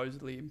that's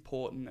supposedly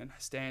important and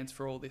stands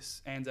for all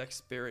this Anzac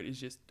spirit is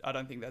just, I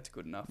don't think that's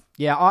good enough.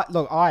 Yeah,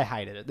 I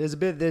hated it.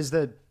 There's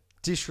the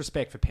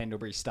disrespect for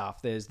Pendlebury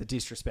stuff. There's the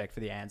disrespect for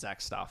the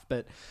Anzac stuff.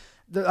 But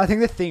I think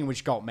the thing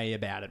which got me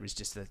about it was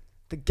just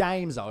the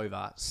game's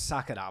over.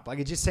 Suck it up. Like,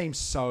 it just seems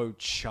so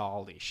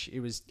childish.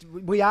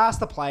 We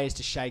asked the players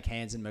to shake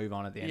hands and move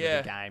on at the end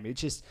of the game.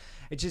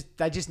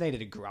 They just needed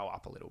to grow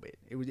up a little bit.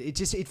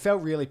 It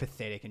felt really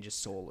pathetic and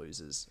just sore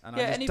losers. And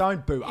I just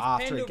don't boo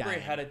after a game. If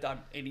Pendlebury had done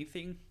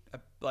anything,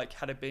 like,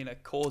 had it been a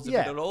cause of it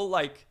at all,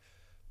 like,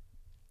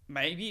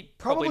 maybe,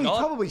 probably not.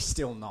 Probably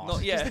still not.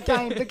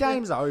 The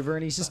game's over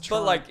and he's just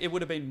trying. But, like, it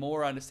would have been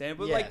more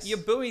understandable. Yes. Like, you're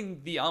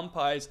booing the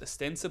umpires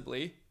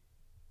ostensibly,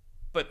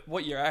 but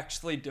what you're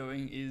actually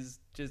doing is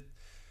just,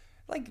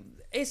 like,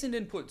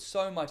 Essendon put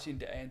so much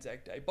into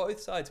Anzac Day.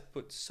 Both sides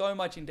put so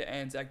much into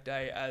Anzac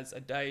Day as a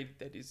day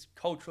that is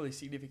culturally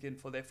significant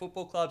for their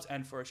football clubs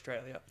and for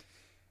Australia.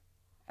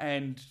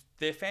 And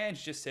their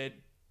fans just said,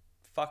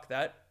 fuck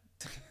that.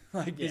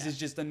 This is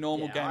just a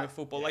normal game of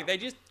football. Like, they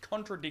just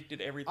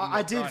contradicted everything.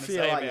 I did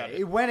feel like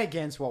it went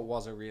against what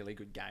was a really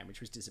good game, which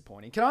was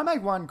disappointing. Can I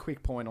make one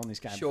quick point on this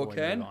game before we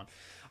move on?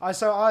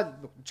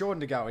 Jordan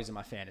De Goey is in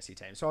my fantasy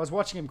team, so I was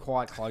watching him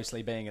quite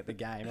closely being at the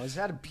game. I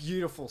had a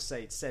beautiful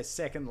seat,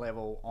 second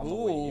level on the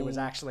wing. It was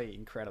actually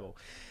incredible.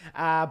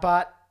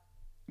 But,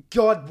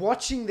 God,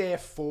 watching their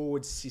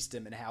forward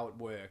system and how it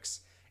works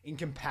in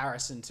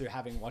comparison to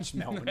having watched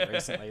Melbourne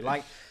recently,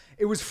 like,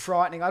 it was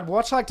frightening. I'd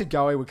watch, like, De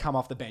Goey would come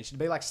off the bench. It'd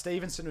be like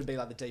Stevenson would be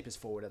like the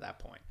deepest forward at that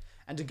point.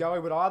 And De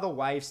Goey would either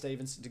wave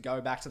Stevenson to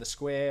go back to the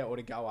square or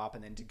to go up,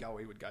 and then De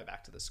Goey would go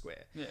back to the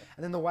square. Yeah.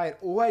 And then the way it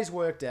always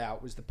worked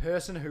out was the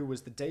person who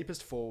was the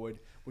deepest forward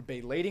would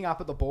be leading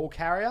up at the ball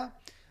carrier.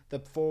 the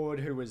forward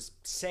who was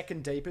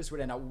second deepest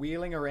would end up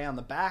wheeling around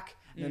the back,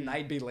 and then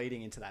they'd be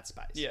leading into that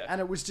space. Yeah.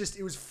 And it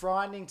was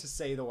frightening to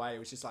see the way it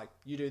was just like,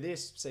 you do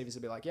this, Seavers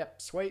would be like,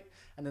 yep, sweet.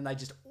 And then they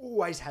just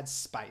always had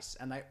space,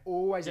 and they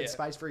always had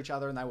space for each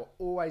other, and they were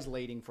always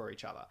leading for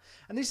each other.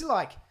 And this is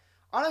like,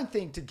 I don't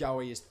think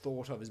Tagoe is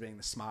thought of as being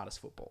the smartest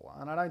footballer,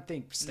 and I don't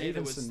think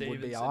Stevenson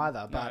would be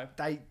either, but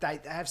they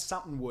have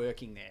something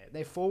working there.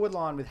 Their forward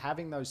line with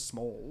having those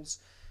smalls,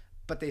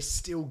 but they're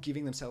still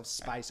giving themselves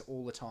space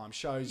all the time,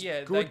 shows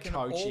good they can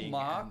coaching all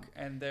mark,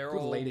 and they're good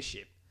all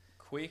leadership.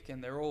 quick,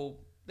 and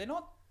they're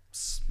not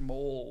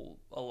small,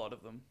 a lot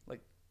of them.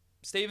 Like,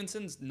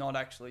 Stevenson's not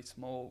actually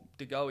small.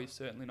 Tagoe's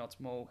certainly not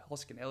small.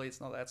 Hoskin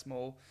Elliott's not that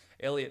small.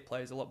 Elliott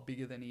plays a lot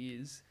bigger than he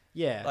is.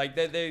 Yeah. Like,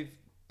 they've been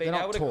They're able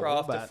not to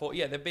craft tall,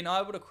 they've been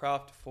able to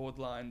craft a forward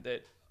line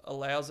that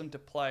allows them to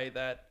play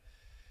that.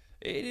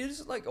 It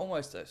is like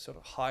almost a sort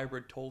of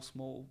hybrid tall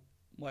small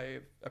way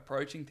of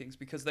approaching things,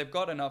 because they've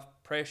got enough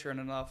pressure and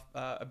enough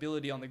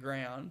ability on the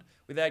ground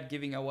without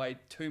giving away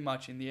too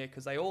much in the air,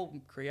 because they all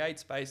create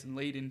space and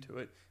lead into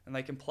it, and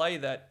they can play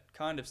that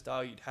kind of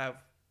style you'd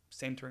have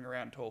centering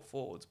around tall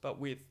forwards, but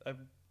with a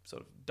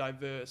sort of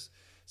diverse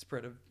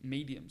spread of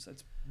mediums.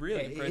 It's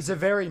really impressive. It's a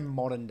very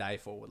modern day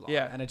forward line,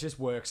 Yeah. and it just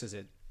works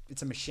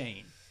it's a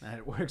machine, and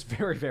it works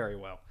very, very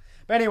well.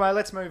 But anyway,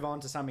 let's move on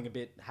to something a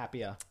bit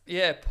happier.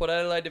 Yeah, Port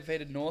Adelaide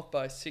defeated North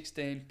by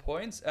 16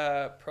 points.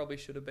 Probably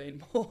should have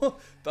been more,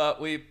 but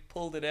we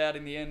pulled it out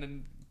in the end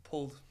and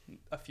pulled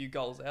a few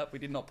goals out. We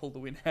did not pull the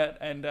win out,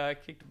 and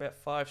kicked about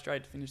 5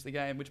 straight to finish the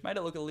game, which made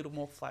it look a little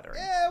more flattering.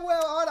 Yeah,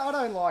 well, I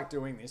don't like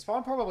doing this, but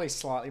I'm probably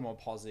slightly more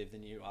positive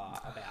than you are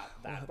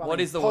about that. But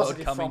What is the world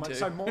positive coming from it, to?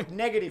 So more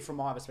negative from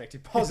my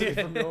perspective, positive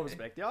from your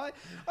perspective.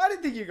 I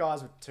didn't think you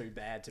guys were too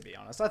bad, to be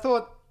honest. I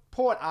thought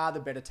Port are the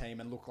better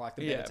team and look like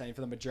the better team for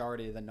the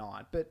majority of the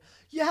night. But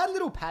you had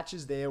little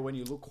patches there when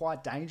you look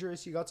quite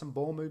dangerous. You got some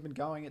ball movement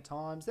going at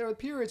times. There were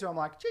periods where I'm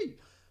like, gee,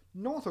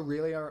 North are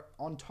really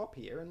on top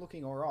here and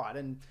looking all right.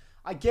 And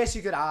I guess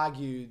you could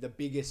argue the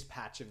biggest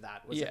patch of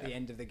that was at the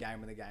end of the game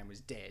when the game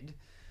was dead.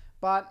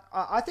 But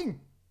I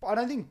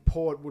don't think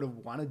Port would have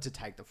wanted to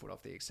take the foot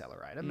off the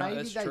accelerator. No, Maybe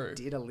that's they true.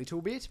 did a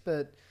little bit,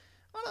 but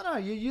I don't know.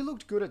 You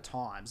looked good at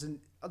times, and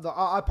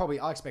I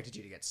expected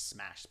you to get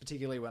smashed,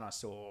 particularly when I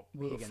saw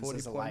Higgins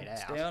as a late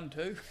out. Down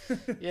too.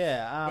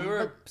 Yeah, We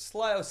were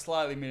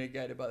slightly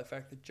mitigated by the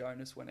fact that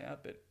Jonas went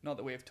out, but not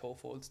that we have tall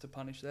forwards to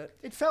punish that.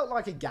 it felt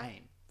like a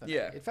game. For me.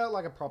 Yeah. It felt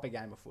like a proper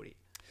game of footy.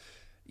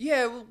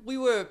 Yeah, well, we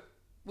were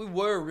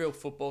a real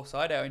football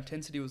side. Our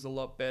intensity was a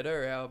lot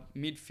better. Our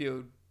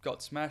midfield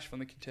got smashed from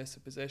the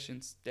contested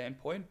possession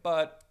standpoint,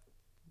 but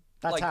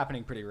That's like,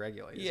 happening pretty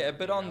regularly. isn't yeah, it,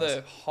 but you on guys?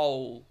 the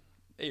whole,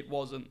 it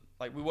wasn't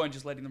like we weren't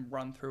just letting them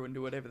run through and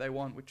do whatever they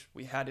want, which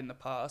we had in the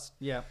past.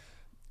 Yeah.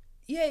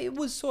 Yeah, it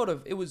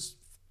was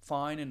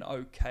fine and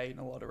okay in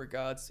a lot of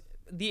regards.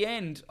 The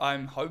end,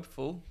 I'm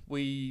hopeful.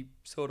 We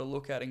sort of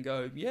look at and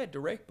go, yeah,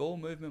 direct ball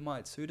movement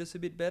might suit us a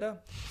bit better.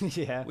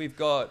 Yeah. We've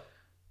got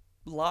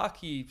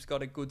Larky's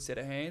got a good set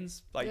of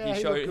hands. Like Yeah,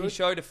 he looked good.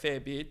 showed a fair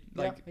bit.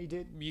 Like Yeah, he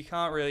did. you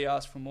can't really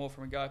ask for more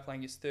from a guy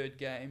playing his third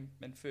game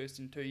and first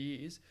in 2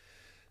 years.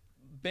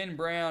 Ben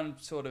Brown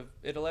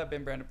it allowed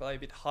Ben Brown to play a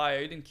bit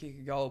higher. He didn't kick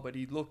a goal, but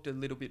he looked a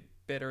little bit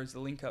better as the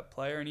link-up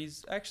player, and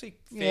he's actually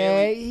fairly...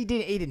 Yeah, he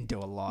didn't do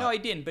a lot. No, he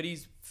didn't, but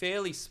he's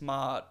fairly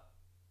smart.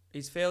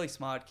 He's fairly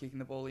smart kicking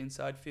the ball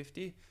inside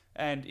 50,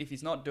 and if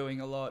he's not doing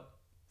a lot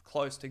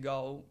close to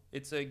goal,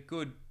 it's a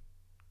good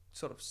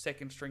sort of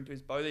second string to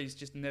his bow that he's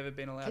just never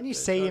been allowed to. Can you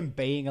see him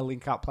being a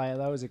link-up player,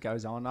 though, as it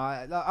goes on?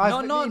 In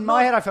not-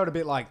 my head, I felt a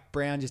bit like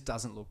Brown just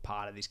doesn't look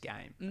part of this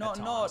game. Not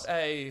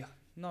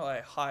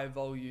a high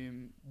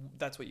volume,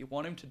 that's what you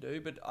want him to do,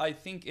 but I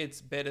think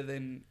it's better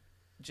than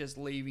just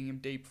leaving him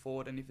deep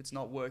forward, and if it's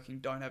not working,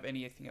 don't have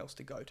anything else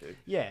to go to.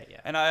 Yeah.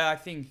 And I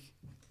think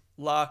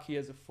Larky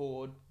as a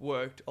forward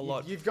worked a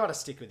lot. You've got to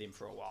stick with him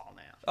for a while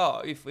now. Oh,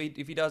 if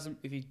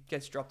he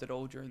gets dropped at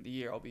all during the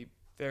year, I'll be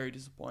very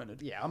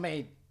disappointed. Yeah, I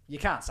mean, you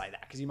can't say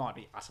that because he might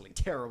be utterly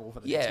terrible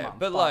for the next Yeah, month.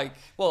 but like,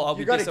 well, I'll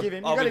be I'll give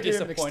him an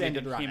disappointed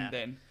extended in run him out.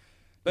 then.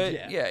 But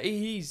Yeah. yeah,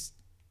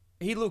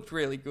 he looked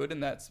really good,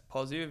 and that's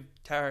positive.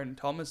 Taron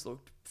Thomas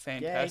looked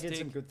fantastic. Yeah, he did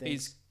some good things.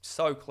 He's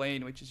so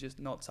clean, which is just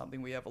not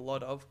something we have a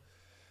lot of.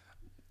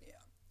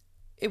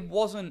 It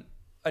wasn't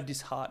a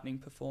disheartening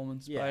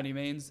performance by any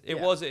means.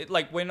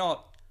 We're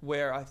not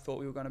where I thought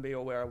we were going to be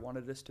or where I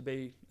wanted us to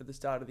be at the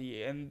start of the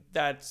year, and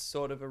that's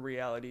sort of a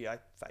reality I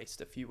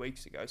faced a few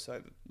weeks ago.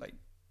 So like,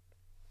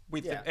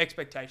 with the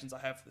expectations I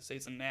have for the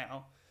season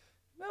now,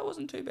 that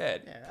wasn't too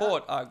bad. Yeah,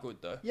 Port are good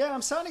though. Yeah,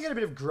 I'm starting to get a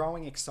bit of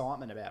growing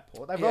excitement about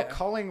Port. They've got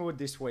Collingwood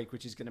this week,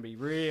 which is going to be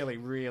really,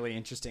 really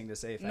interesting to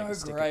see if they No can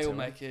stick Gray it to will him.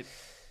 make it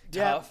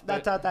Yeah, tough.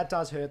 that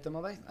does hurt them.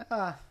 I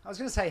was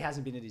going to say he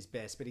hasn't been at his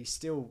best, but he's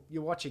still.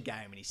 You watch a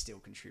game and he still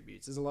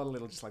contributes. There's a lot of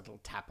little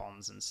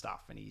tap-ons and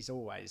stuff, and he's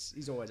always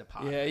a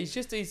part. Yeah, of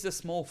it. he's a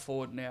small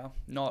forward now,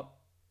 not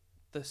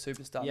the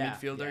superstar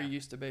midfielder he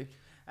used to be.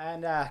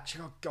 And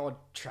God,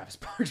 Travis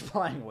Boak's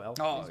playing well.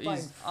 Oh, playing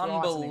he's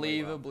frighteningly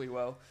unbelievably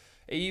well.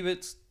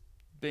 Ebert's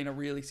been a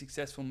really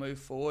successful move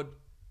forward.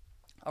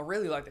 I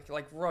really like that.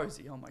 Like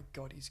Rosie, oh my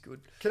God, he's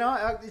good. Can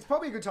I? It's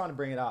probably a good time to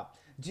bring it up.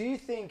 Do you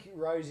think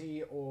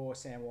Rosie or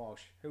Sam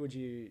Walsh? Who would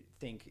you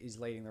think is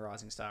leading the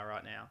Rising Star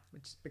right now?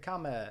 It's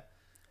become a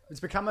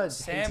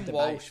Sam heated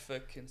Walsh debate. for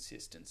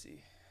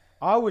consistency.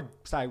 I would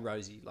say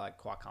Rosie, like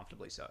quite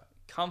comfortably so.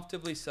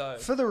 Comfortably so.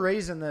 For the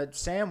reason that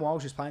Sam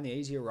Walsh is playing the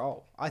easier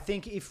role. I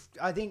think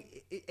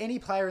any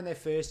player in their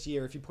first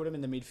year, if you put them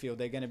in the midfield,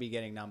 they're going to be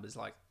getting numbers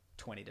like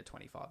 20 to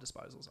 25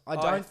 disposals. I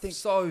don't think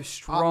so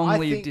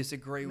strongly I think-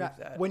 disagree with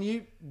that. When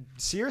you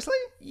seriously?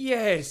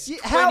 Yes. Yeah,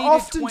 how 20 to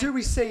often 20 do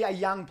we see a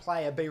young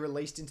player be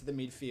released into the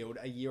midfield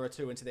a year or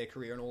two into their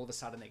career and all of a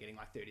sudden they're getting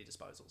like 30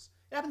 disposals?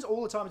 It happens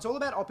all the time. It's all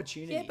about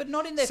opportunity. Yeah, but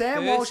not in their Sam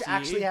first Walsh year.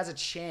 actually has a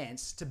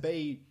chance to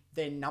be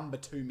their number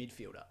 2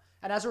 midfielder.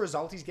 And as a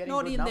result, he's getting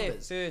Not good in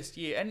numbers. their first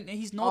year, and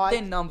he's not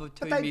their number 2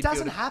 but that midfielder.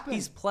 doesn't happen.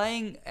 He's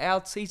playing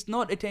out. He's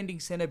not attending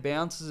centre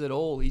bounces at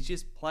all. He's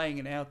just playing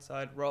an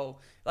outside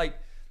role. Like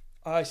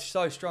I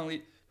so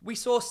strongly, we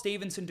saw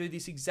Stevenson do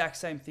this exact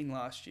same thing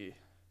last year.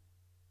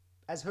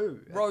 As who?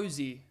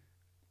 Rosie.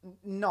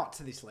 Not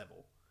to this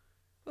level.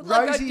 But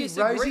like, I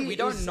disagree. We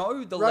don't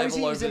know the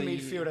Rosie level is a over the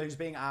midfielder year. who's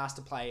being asked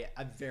to play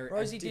a very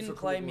Rosie a didn't difficult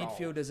play role.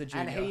 midfield as a and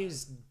junior. he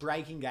is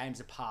breaking games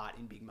apart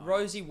in big moments.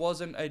 Rosie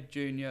wasn't a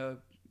junior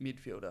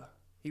midfielder.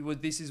 He was.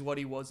 This is what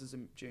he was as a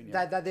junior.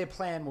 That their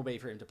plan will be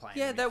for him to play.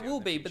 Yeah, in that midfield will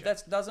in the be, but future.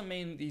 that doesn't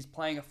mean he's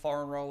playing a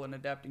foreign role and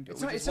adapting to it,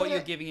 It's which not- is it's what not you're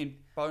that- giving in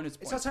bonus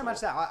points. It's not so for.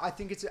 much that. I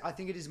think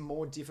it is a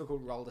more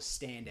difficult role to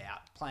stand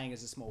out playing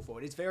as a small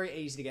forward. It's very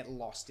easy to get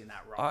lost in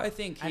that role. I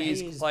think And he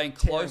is playing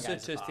tearing closer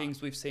games to apart.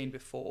 things we've seen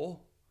before.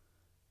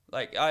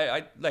 Like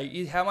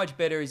how much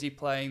better is he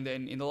playing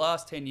than in the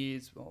last 10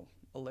 years? Well,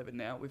 11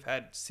 now. We've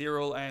had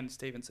Cyril and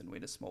Stevenson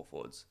win as small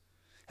forwards.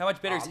 How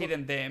much better is he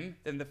than them?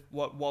 Than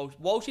what Walsh?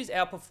 Walsh is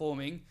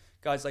outperforming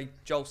guys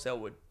like Joel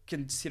Selwood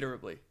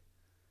considerably.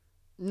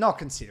 Not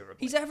considerably.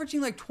 He's averaging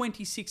like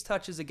 26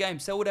 touches a game.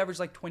 Selwood averaged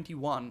like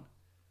 21.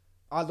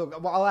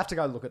 I'll have to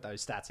go look at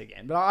those stats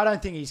again, but I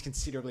don't think he's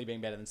considerably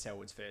been better than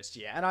Selwood's first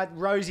year. And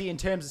Rosie, in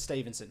terms of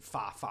Stevenson,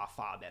 far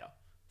better.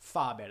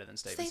 Far better than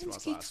Stevenson Stevens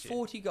was kicked last year.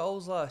 40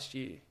 goals last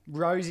year.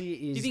 Rosie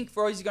Do is. you think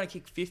Rosie's going to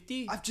kick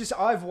 50?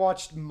 I've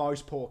watched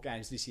most Port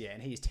games this year,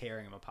 and he's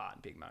tearing them apart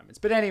in big moments.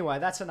 But anyway,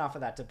 that's enough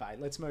of that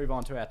debate. Let's move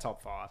on to our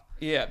top 5.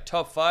 Yeah,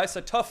 top 5.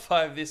 So top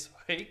 5 this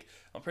week.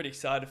 I'm pretty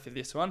excited for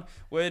this one.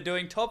 We're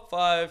doing top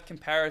 5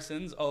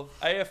 comparisons of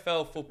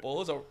AFL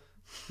footballers or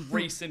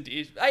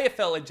recent-ish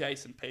AFL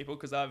adjacent people,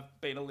 because I've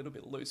been a little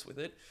bit loose with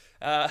it,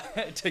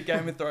 to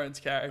Game of Thrones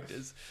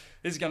characters.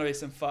 This is going to be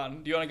some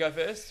fun. Do you want to go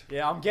first?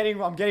 Yeah, I'm getting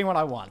what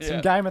I want. Some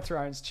Yeah. Game of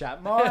Thrones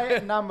chat. My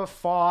number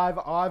 5,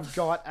 I've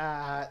got.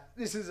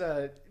 This is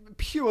a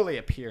purely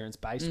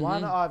appearance-based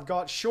one. I've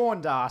got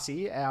Sean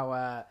Darcy,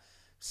 our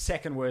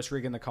second worst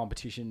rig in the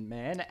competition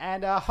man,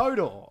 and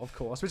Hodor, of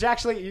course, which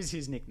actually is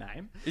his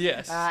nickname.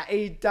 Yes.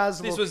 He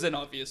does. This look, was an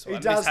obvious one. He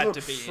does This had look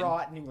to be in.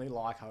 frighteningly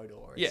like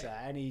Hodor. Yeah.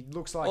 And he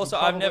looks like. Also,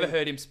 he I've never probably-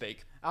 heard him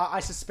speak.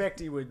 I suspect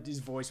his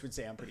voice would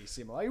sound pretty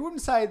similar. He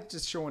wouldn't say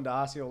just Sean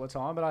Darcy all the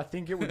time, but I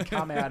think it would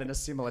come out in a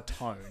similar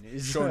tone.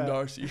 Sean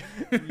Darcy.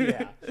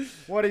 Yeah.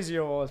 What is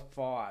your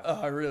 5?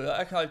 I really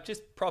okay.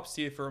 Just props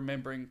to you for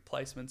remembering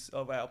placements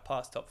of our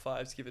past top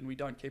 5s, given we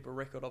don't keep a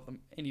record of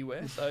them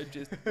anywhere. So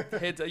just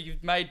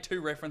you've made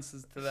 2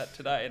 references to that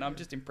today, and I'm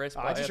just impressed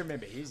by I just it.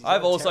 remember his. He's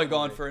I've got a also terrible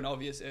gone rig. for an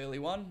obvious early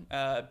one.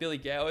 Billy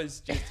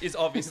Gowers is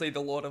obviously the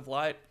Lord of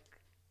Light.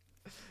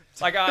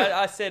 Like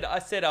I said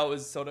I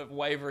was sort of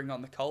wavering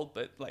on the cold,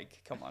 but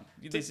like, come on,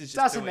 this is just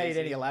doesn't too need easy.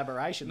 any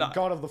elaboration. No. The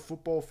god of the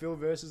football field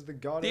versus the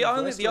god The of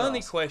only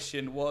Westeros.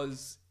 question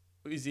was,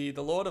 is he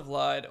the Lord of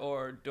Light,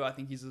 or do I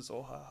think he's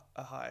Azor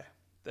Ahai,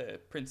 the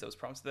prince that was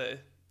promised, the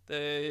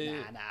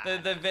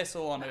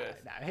vessel on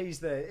earth? No, he's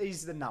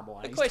the number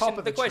one. The He's question, top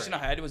of the the question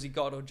tree. I had was, he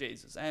God or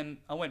Jesus, and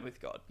I went with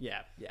God.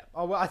 Yeah.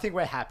 Oh, well, I think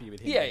we're happy with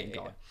him Yeah, being yeah,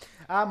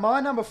 gone. My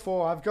number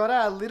 4, I've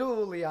got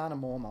little Liana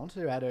Mormont,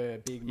 who had a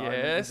big moment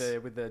Yes.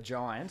 with the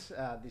Giant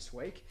this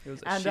week. It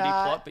was a shitty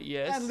plot, but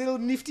yes. And little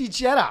Nifty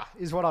Jetta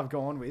is what I've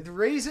gone with.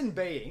 Reason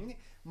being,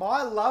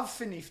 my love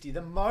for Nifty,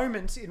 the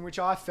moment in which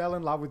I fell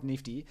in love with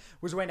Nifty,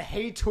 was when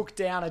he took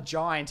down a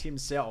Giant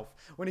himself.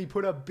 When he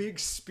put a big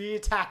spear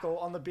tackle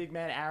on the big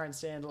man Aaron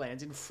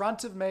Sandilands in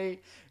front of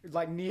me,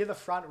 like near the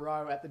front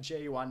row at the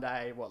G one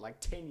day,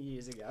 10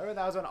 years ago. And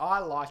that was when I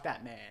liked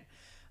that man.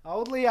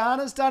 Old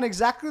Liana's done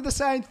exactly the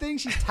same thing.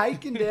 She's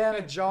taken down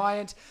a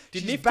Giant.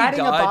 Did She's Nifty batting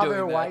die above doing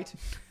her that? weight.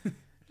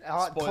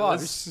 Spoilers.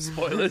 Close.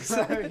 Spoilers.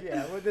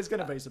 Yeah, well, there's going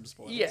to be some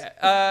spoilers.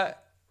 Yeah.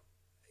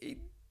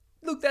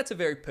 Look, that's a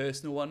very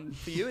personal one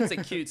for you. It's a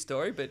cute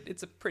story, but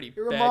it's a pretty It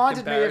bad reminded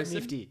me of comparison.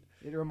 Nifty.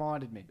 It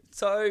reminded me.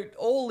 So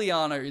all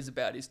Liana is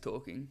about is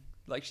talking.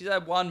 Like, she's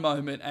had one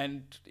moment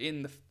and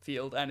in the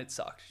field, and it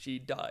sucked. She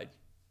died.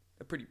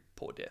 A pretty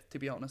poor death, to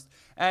be honest.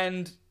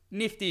 And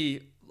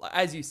Nifty,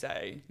 as you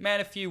say,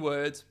 man of few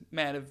words,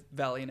 man of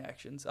valiant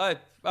actions. I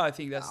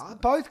think that's...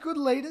 Both good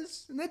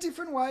leaders. And they're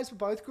different ways, but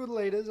both good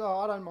leaders.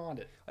 I don't mind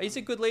it. Is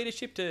it good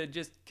leadership to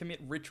just commit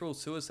ritual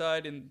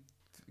suicide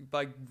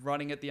by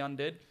running at the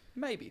undead?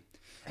 Maybe.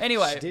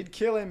 Anyway. She did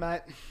kill him,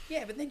 mate.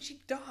 Yeah, but then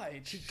she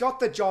died. She got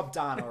the job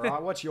done, all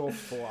right? What's your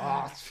fault?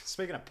 Oh,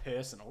 speaking of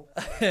personal.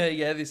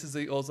 Yeah, this is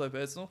also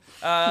personal.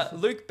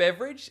 Luke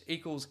Beveridge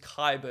equals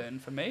Kyburn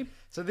for me.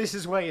 So this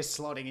is where you're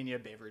slotting in your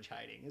beverage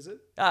hating, is it?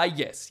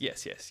 Yes.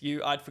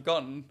 I'd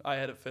forgotten I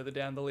had it further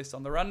down the list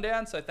on the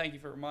rundown, so thank you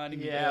for reminding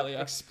me earlier.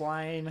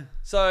 Explain.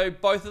 So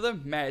both of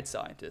them, mad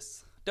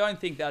scientists. Don't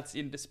think that's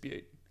in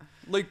dispute.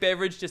 Luke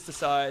Beveridge just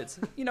decides,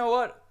 you know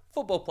what?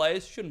 Football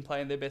players shouldn't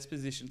play in their best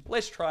position.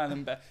 Let's try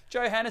them back.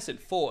 Joe Hannison,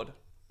 Ford.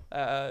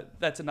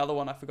 That's another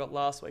one I forgot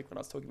last week when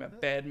I was talking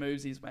about bad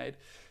moves he's made.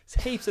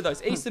 There's heaps of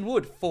those. Easton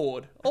Wood,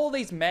 Ford. All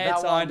these mad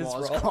scientists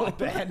was quite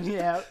bad,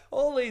 yeah.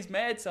 All these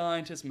mad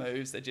scientist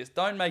moves that just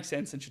don't make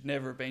sense and should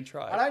never have been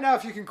tried. I don't know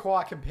if you can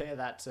quite compare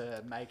that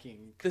to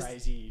making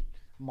crazy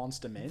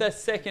monster men. The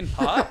second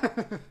part,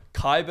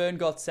 Kyburn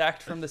got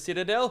sacked from the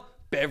Citadel.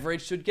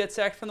 Beveridge should get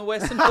sacked from the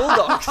Western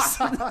Bulldogs.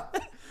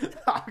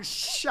 Oh,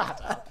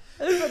 shut up.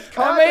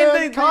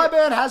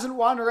 Kyburn hasn't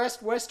won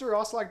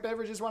Westeros like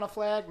Beveridge has won a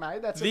flag,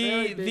 mate. That's a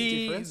very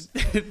big difference.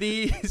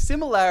 The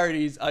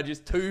similarities are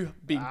just too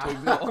big to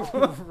ignore.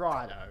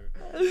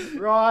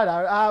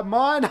 Righto.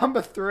 My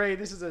number 3,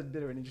 this is a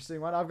bit of an interesting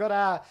one. I've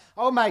got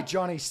old mate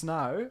Johnny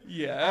Snow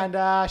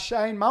and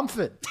Shane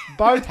Mumford,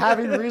 both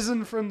having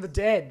risen from the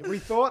dead. We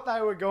thought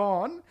they were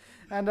gone.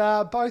 And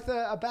both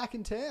are back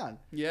in town.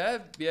 Yeah.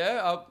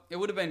 It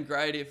would have been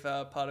great if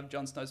part of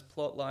Jon Snow's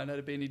plot line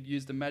had been he'd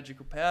used a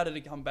magical powder to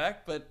come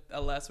back, but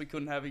alas, we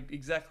couldn't have it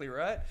exactly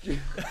right.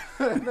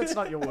 That's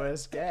not your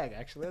worst gag,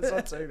 actually. That's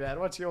not too bad.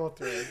 What's your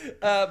 3?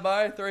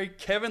 My 3,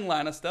 Kevin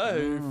Lannister,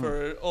 who,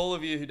 for all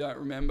of you who don't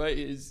remember,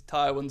 is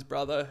Tywin's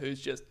brother,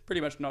 who's just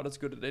pretty much not as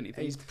good at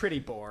anything. He's pretty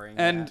boring.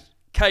 And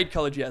Cade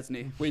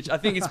Kolodjasny, which I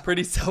think is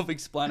pretty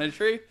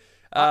self-explanatory.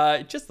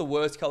 Just the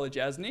worst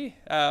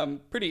Kolodjasny.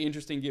 Pretty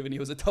interesting given he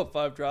was a top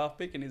 5 draft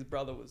pick and his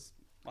brother was,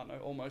 I don't know,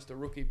 almost a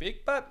rookie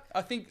pick. But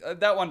I think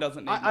that one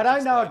doesn't need I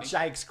don't know if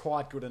Jake's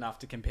quite good enough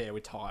to compare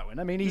with Tywin.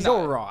 I mean, he's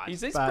all right.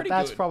 He's but pretty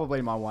that's good.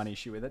 Probably my one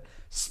issue with it.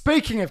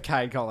 Speaking of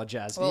Cade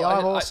Kolodjasny,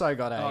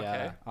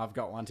 I've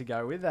got one to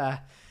go with.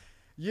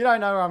 You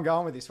don't know where I'm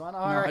going with this one.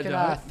 I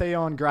reckon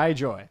Theon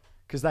Greyjoy,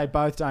 because they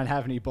both don't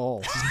have any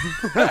balls.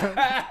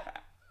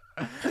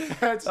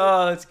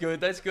 That's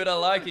good. I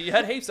like it. You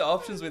had heaps of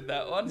options with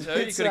that one. So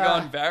you could have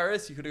gone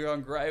Varys, you could have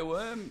gone Grey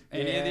Worm,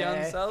 any of the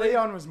Unsullied.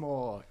 Theon was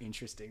more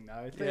interesting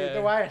though.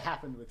 The way it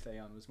happened with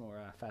Theon was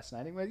more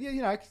fascinating. But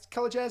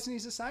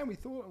Kolodjasny's the same.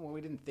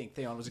 We didn't think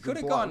Theon was a good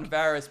bloke. Could have gone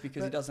Varys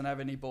because he doesn't have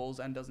any balls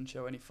and doesn't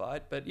show any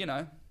fight. But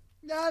No,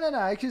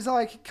 because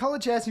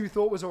Kolodjasny we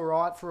thought was all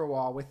right for a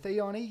while. With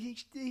Theon, he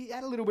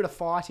had a little bit of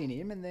fight in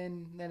him, and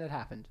then it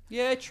happened.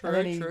 Yeah, true.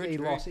 And then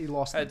he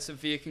lost. Had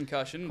severe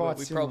concussion, but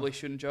we probably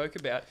shouldn't joke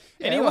about.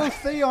 Yeah, anyway,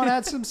 Theon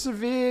had some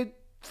severe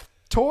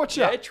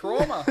torture. Yeah,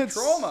 trauma.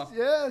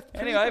 Yeah.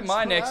 Anyway,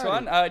 my next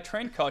one,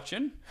 Trent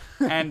Cotchin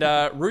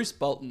and Roose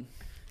Bolton.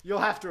 You'll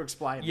have to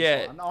explain.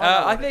 Yeah, this one.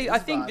 I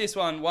think this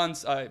one,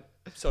 once I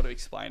sort of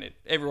explain it,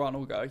 everyone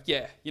will go,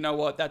 yeah, you know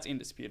what? That's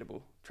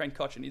indisputable. Trent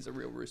Cotchin is a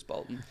real Roose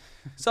Bolton.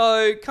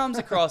 So comes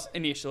across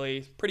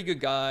initially, pretty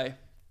good guy,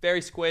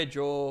 very square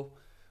jaw.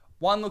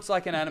 One looks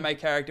like an anime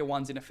character,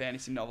 one's in a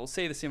fantasy novel.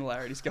 See the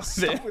similarities going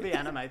there. Stop with the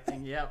anime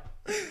thing, yep.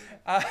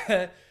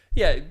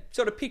 Yeah,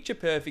 sort of picture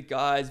perfect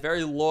guys,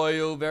 very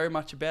loyal, very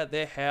much about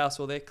their house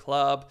or their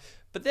club.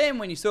 But then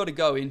when you sort of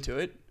go into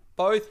it,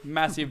 both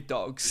massive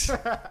dogs.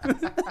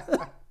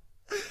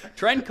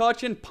 Trent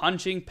Cotchin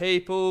punching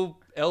people,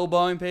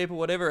 elbowing people,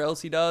 whatever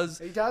else he does.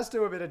 He does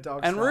do a bit of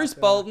dog And stuff. Roose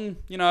Bolton,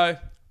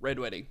 Red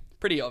Wedding.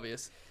 Pretty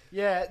obvious.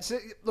 Yeah, so,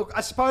 look,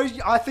 I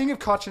think of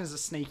Cotchin as a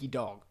sneaky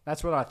dog.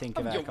 That's what I think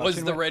of Cotchin.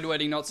 Was the Red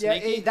Wedding not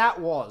sneaky? Yeah, that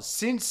was.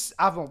 Since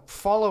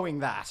following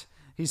that,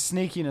 his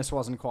sneakiness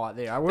wasn't quite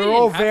there. We're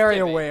all very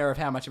aware of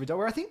how much of a dog.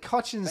 Where I think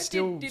Cotchin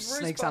still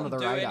sneaks under the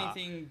radar.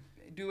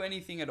 Do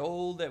anything at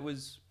all that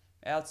was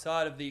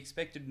outside of the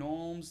expected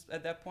norms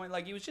at that point?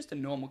 Like, he was just a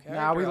normal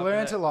character. No, we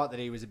learnt a lot that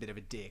he was a bit of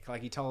a dick.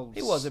 Like, he told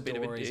was a bit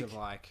of a dick. Of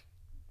like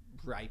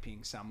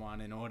raping someone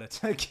in order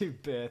to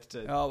give birth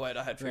to. Oh wait,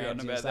 I had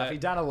forgotten about that.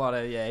 He'd done a lot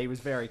of. Yeah, he was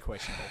very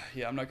questionable.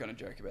 Yeah, I'm not going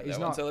to joke about that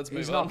one. So let's move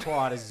on. He's not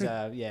quite as.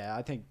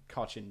 I think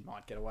Cotchin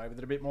might get away with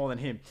it a bit more than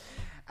him.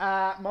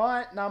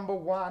 My number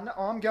 1,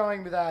 I'm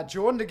going with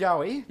Jordan De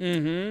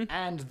Goey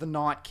and the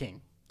Night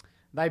King.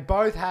 They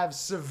both have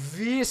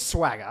severe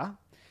swagger.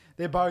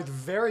 They're both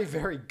very,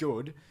 very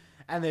good,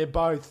 and they're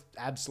both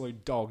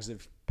absolute dogs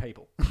of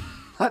people.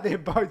 They're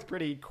both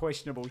pretty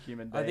questionable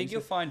human beings. I think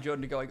you'll find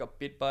Jordan De Goey got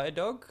bit by a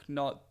dog,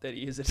 not that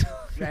he is a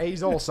dog. Yeah,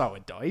 he's also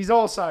a dog. He's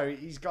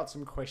got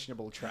some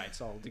questionable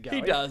traits, old De Goey.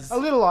 He does. A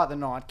little like the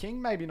Night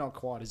King, maybe not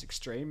quite as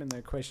extreme in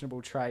the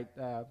questionable trait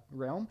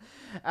realm.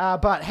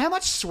 But how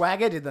much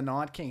swagger did the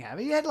Night King have?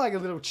 He had like a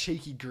little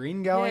cheeky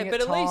grin going at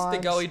times. Least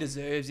De Goey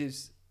deserves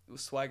his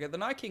swagger. The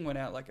Night King went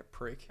out like a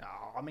prick.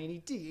 Oh, I mean,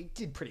 he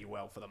did pretty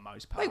well for the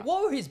most part. Like,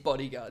 what were his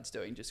bodyguards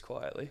doing just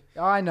quietly?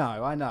 I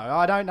know.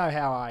 I don't know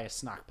how I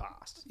snuck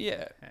past.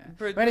 Yeah.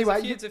 But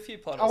anyway, there's a few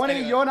plotters. I want to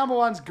Anyway. your number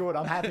one's good.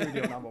 I'm happy with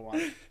your number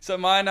one. So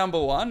my number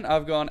one,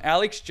 I've gone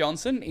Alex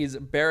Johnson is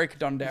Beric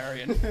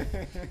Dondarrion.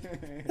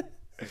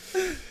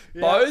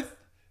 Yeah.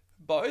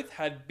 Both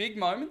had big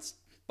moments.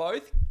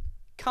 Both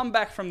come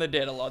back from the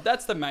dead a lot.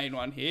 That's the main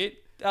one here.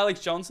 Alex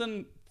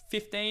Johnson,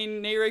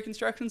 15 knee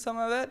reconstruction,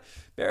 something like that.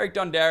 Beric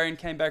Dondarrion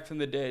came back from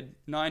the dead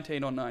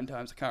 19 or 9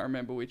 times. I can't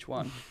remember which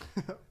one.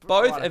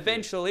 Both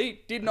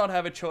eventually did not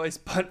have a choice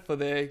but for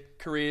their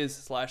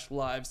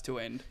careers/lives to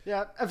end.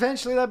 Yeah,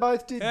 eventually they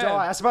both did Yeah.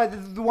 die. I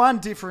suppose the one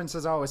difference,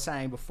 as I was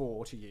saying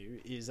before to you,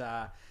 is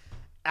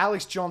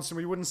Alex Johnson,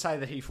 we wouldn't say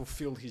that he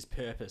fulfilled his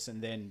purpose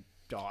and then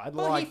died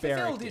Well, like he Beric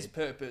fulfilled did. his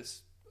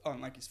purpose on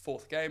like his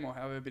 4th game or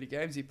however many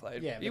games he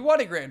played. Yeah, he but-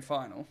 won a grand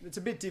final. It's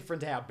a bit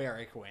different how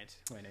Beric went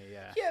when he...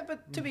 Yeah,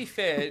 but to be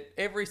fair,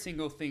 every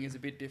single thing is a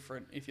bit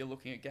different if you're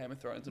looking at Game of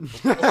Thrones and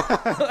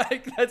football.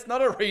 Like, that's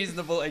not a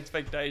reasonable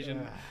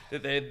expectation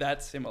that they're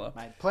that similar.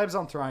 Mate, Plebs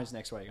on Thrones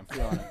next week. I'm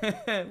feeling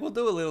it. We'll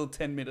do a little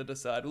 10-minute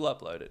aside. We'll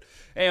upload it.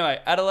 Anyway,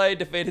 Adelaide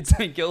defeated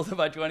St Kilda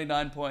by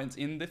 29 points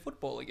in the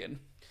football again.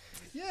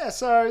 Yeah,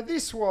 so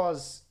this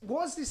was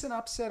this an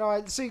upset?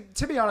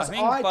 To be I honest,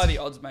 think by the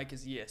odds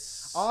makers,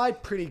 yes. I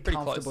pretty close,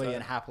 comfortably though.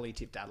 and happily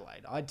tipped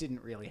Adelaide. I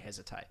didn't really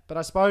hesitate. But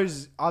I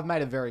suppose I've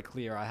made it very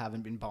clear I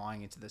haven't been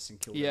buying into the St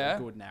Kilda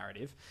good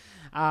narrative.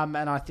 And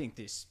I think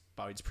this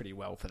bodes pretty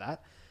well for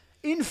that.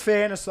 In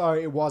fairness, though,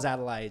 it was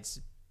Adelaide's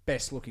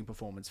best looking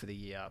performance for the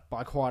year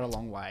by quite a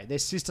long way. Their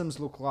systems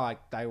look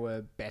like they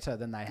were better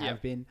than they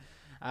have been.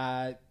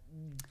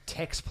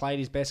 Tex played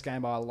his best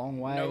game by a long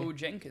way. No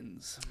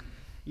Jenkins.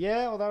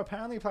 Yeah, although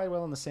apparently he played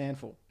well in the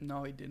Sandful.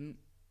 No, he didn't.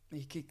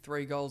 He kicked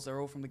 3 goals. They're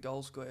all from the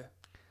goal square.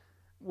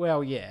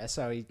 Well, yeah,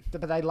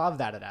 but they love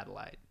that at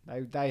Adelaide.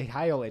 They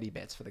hail Eddie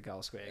Betts for the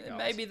goal square goals.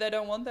 Maybe they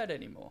don't want that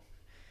anymore.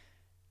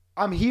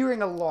 I'm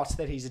hearing a lot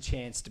that he's a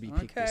chance to be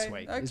picked this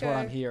week, is what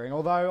I'm hearing.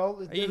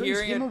 Although,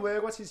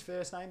 Himmelberg, what's his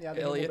first name? The other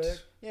Elliot. Himmelberg?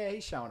 Yeah,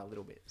 he's showing a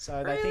little bit.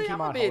 So Really? they think he I'm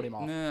might hold him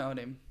off. No, on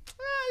him.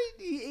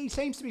 He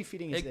seems to be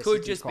fitting his It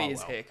could systems just be quite his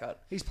well.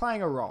 haircut. He's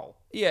playing a role.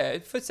 Yeah,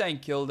 for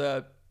St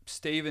Kilda,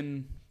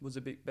 Stephen was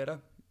a bit better,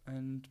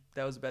 and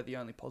that was about the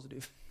only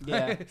positive.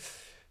 Yeah.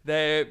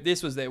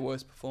 This was their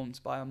worst performance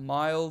by a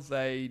mile.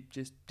 They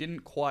just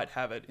didn't quite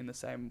have it in the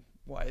same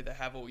way they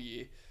have all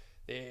year.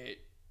 Their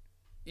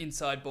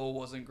inside ball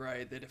wasn't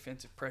great. Their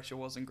defensive pressure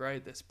wasn't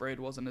great. Their spread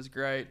wasn't as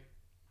great.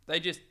 They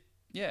just,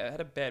 had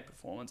a bad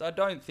performance. I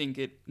don't think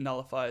it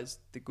nullifies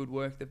the good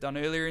work they've done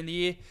earlier in the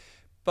year,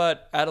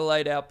 but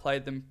Adelaide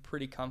outplayed them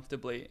pretty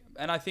comfortably.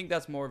 And I think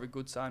that's more of a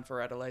good sign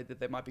for Adelaide, that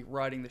they might be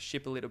riding the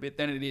ship a little bit,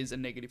 than it is a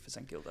negative for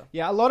St Kilda.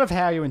 Yeah, a lot of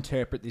how you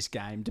interpret this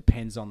game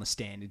depends on the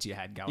standards you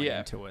had going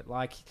into it.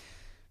 Like,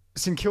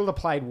 St Kilda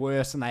played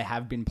worse than they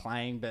have been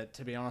playing, but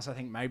to be honest, I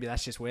think maybe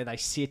that's just where they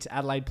sit.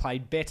 Adelaide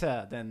played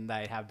better than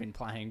they have been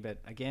playing, but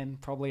again,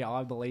 probably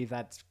I believe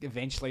that's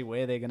eventually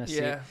where they're going to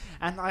sit.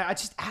 And I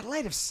just,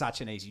 Adelaide have such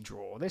an easy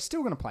draw. They're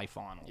still going to play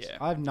finals. Yeah.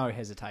 I have no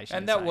hesitation.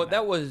 And in saying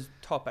that was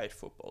top 8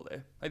 football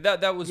there. Like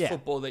that was Yeah.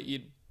 football that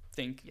you'd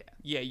think,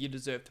 you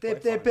deserve to their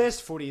play finals.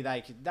 best footy.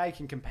 They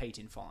can compete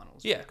in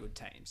finals Yeah. with good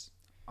teams.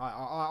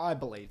 I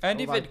believe.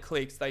 And if Although- it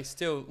clicks, they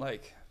still,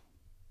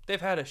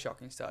 they've had a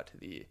shocking start to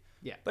the year.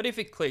 Yeah. But if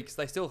it clicks,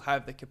 they still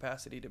have the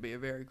capacity to be a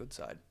very good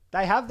side.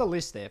 They have the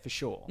list there for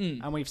sure.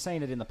 And we've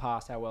seen it in the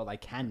past how well they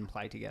can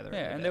play together. at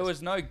Yeah, their and there best.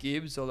 was no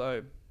Gibbs,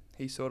 although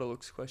he sort of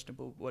looks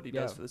questionable what he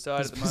does for the side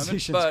His at the moment.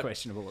 position's But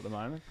questionable at the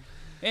moment.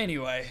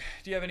 anyway,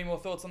 do you have any more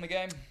thoughts on the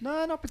game? No,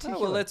 not Oh,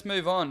 particularly. well, let's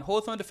move on.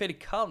 Hawthorn defeated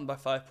Carlton by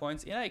 5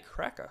 points in a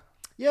cracker.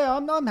 Yeah,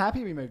 I'm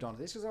happy we moved on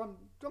to this because I'm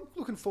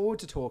looking forward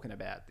to talking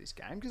about this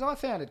game because I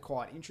found it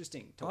quite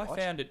interesting to watch. I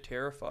found it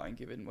terrifying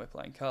given we're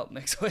playing Carlton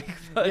next week.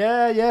 But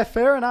Yeah,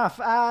 fair enough.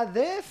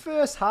 Their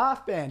first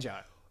half, Banjo,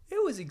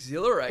 it was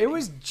exhilarating. it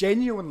was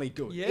genuinely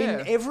good Yeah.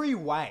 in every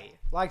way.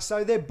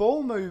 So their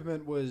ball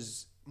movement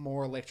was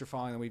more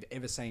electrifying than we've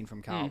ever seen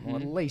from Carlton, or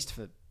at least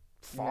for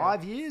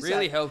 5 years.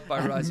 really at- helped by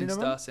at rising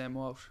minimum. star Sam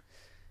Walsh.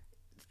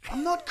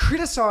 I'm not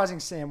criticising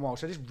Sam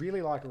Walsh. I just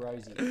really like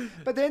Rosie.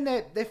 But then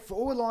their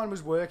forward line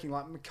was working.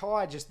 Like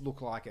Mackay just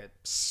looked like a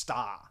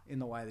star in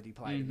the way that he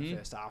played in the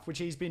first half, which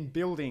he's been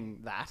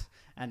building that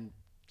and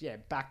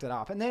backed it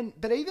up.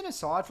 But even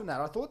aside from that,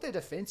 I thought their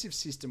defensive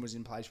system was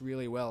in place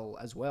really well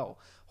as well.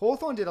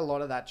 Hawthorn did a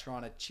lot of that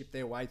trying to chip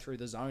their way through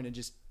the zone and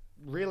just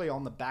really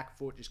on the back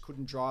foot, just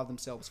couldn't drive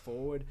themselves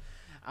forward.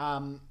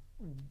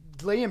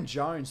 Liam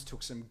Jones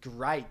took some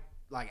great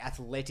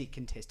athletic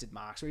contested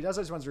marks. So he does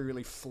those ones where he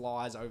really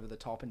flies over the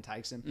top and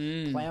takes them.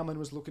 Plowman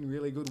was looking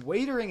really good.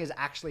 Wiedering has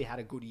actually had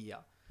a good year.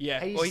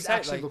 Yeah, he's well,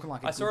 actually looking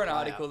like a I good saw an player.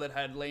 article that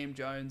had Liam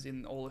Jones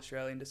in All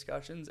Australian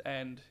discussions,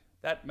 and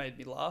that made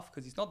me laugh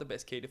because he's not the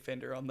best key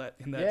defender in that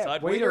Yeah,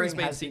 side. Wiedering Wiedering's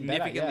been has been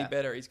better, significantly yeah.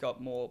 better. He's got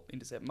more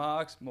intercept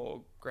marks,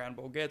 more ground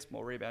ball gets,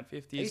 more rebound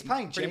 50s. He's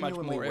playing pretty much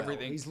genuinely more well.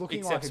 everything. He's looking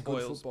except like a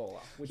good spoils. footballer,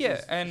 which Yeah,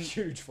 is and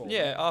huge for him.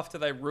 Yeah, after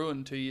they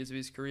ruined 2 years of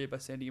his career by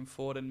sending him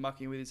forward and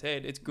mucking with his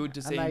head, it's good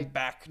to see him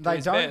back to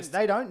his best.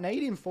 They don't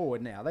need him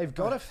forward now. They've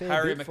got a fair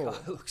Harry bit Mackay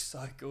forward. looks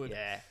so good.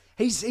 Yeah.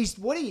 He's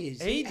what he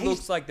is. He He's-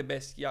 looks like the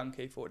best young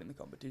key forward in the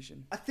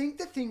competition. I think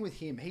the thing with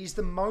him, he's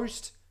the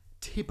most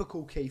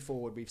typical key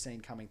forward we've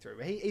seen coming through.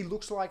 He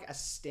looks like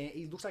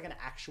he looks like an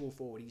actual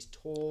forward. He's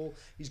tall.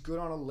 He's good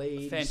on a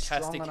lead. Fantastic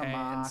he's strong on a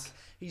mark. hands.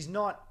 He's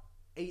not.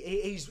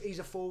 He's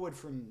a forward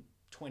from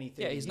 20,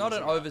 30 Yeah, he's years not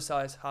an ago.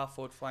 oversized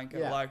half-forward flanker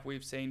Yeah. like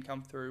we've seen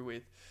come through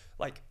with,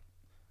 like,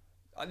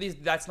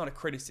 that's not a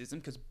criticism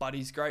because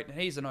Buddy's great and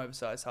he's an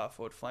oversized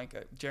half-forward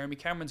flanker. Jeremy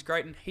Cameron's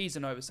great and he's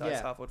an oversized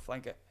Yeah. half-forward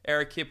flanker.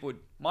 Eric Hipwood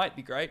might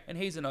be great and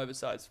he's an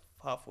oversized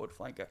half-forward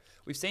flanker.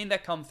 We've seen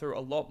that come through a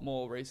lot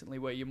more recently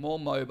where you're more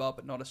mobile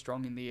but not as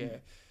strong in the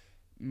air.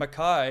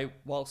 Mackay,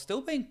 while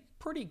still being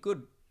pretty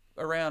good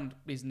around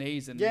his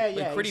knees and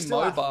pretty he's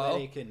still mobile,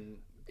 athletic and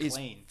is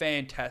clean.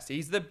 fantastic.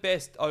 He's the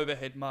best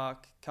overhead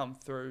mark come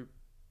through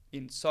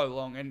in so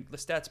long, and the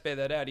stats bear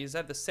that out. He's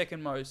had the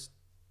second most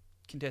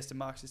contested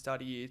marks to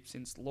start a year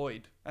since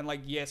Lloyd. And,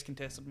 like, yes,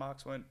 contested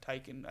marks weren't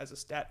taken as a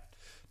stat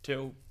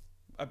till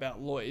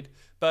about Lloyd,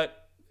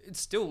 but it's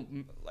still,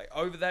 like,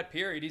 over that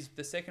period, he's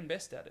the second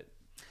best at it.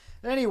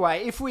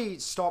 Anyway, if we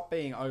stop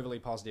being overly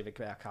positive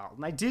about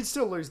Carlton, they did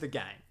still lose the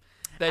game.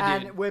 They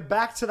and did. we're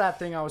back to that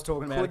thing I was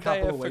talking about Could a couple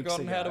they have of weeks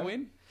forgotten ago. how to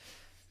win?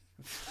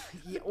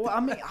 Yeah, well, I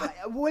mean,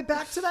 we're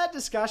back to that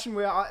discussion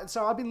where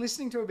I've been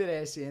listening to a bit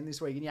of SEN this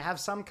week, and you have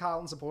some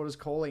Carlton supporters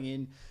calling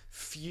in,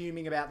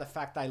 fuming about the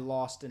fact they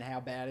lost and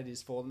how bad it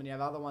is for them, and you have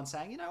other ones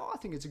saying, I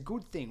think it's a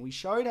good thing. We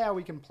showed how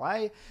we can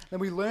play, then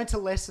we learnt a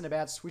lesson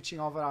about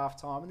switching off at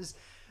half time, and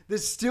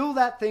there's still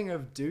that thing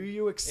of, do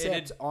you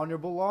accept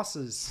honourable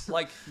losses?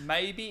 Like,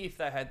 maybe if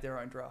they had their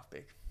own draft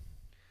pick.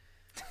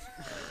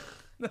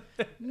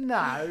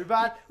 No,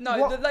 but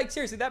No, like,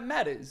 seriously, that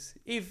matters.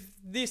 If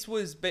this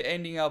was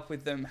ending up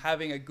with them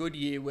having a good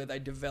year where they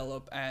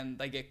develop and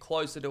they get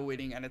closer to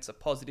winning and it's a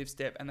positive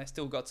step and they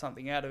still got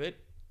something out of it,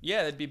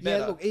 yeah, that'd be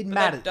better. look, it but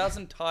matters. That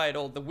doesn't tie at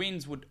all. The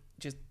wins would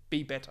just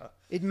be better.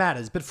 It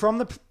matters, but from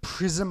the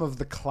prism of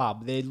the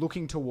club, they're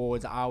looking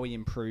towards, are we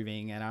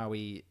improving and are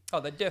we... Oh,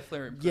 they definitely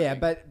are improving. Yeah,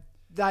 but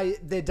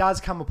there does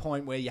come a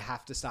point where you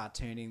have to start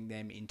turning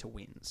them into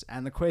wins.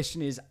 And the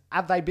question is,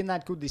 have they been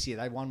that good this year?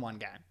 They won one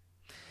game.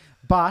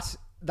 But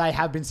they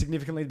have been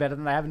significantly better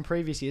than they have in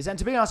previous years. And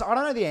to be honest, I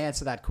don't know the answer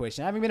to that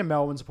question. Having been a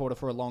Melbourne supporter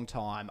for a long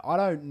time, I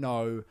don't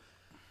know...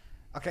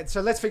 Okay, so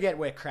let's forget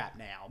we're crap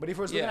now. But if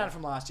I was looking at it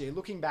from last year,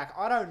 looking back,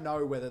 I don't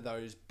know whether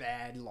those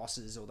bad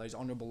losses or those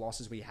honourable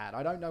losses we had,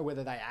 I don't know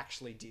whether they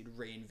actually did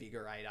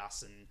reinvigorate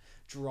us and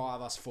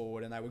drive us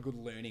forward and they were good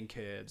learning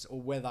curves,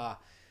 or whether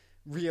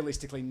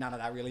realistically none of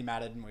that really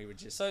mattered and we were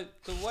just... So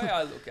the way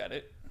I look at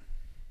it,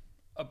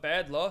 a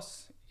bad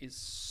loss is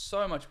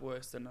so much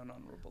worse than an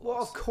honourable loss.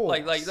 Well, of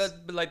course.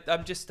 Like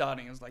I'm just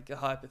starting as like a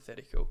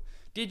hypothetical.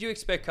 Did you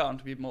expect Carlton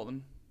to be more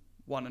than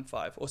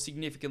 1-5 or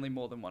significantly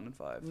more than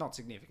 1-5? Not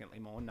significantly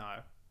more, no.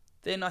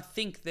 Then I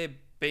think they're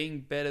being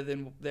better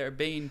than they're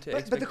being to But the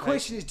expectations.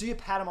 question is, do you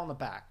pat them on the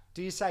back?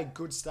 Do you say,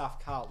 good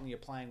stuff, Carlton, you're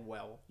playing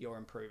well, you're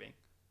improving?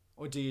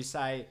 Or do you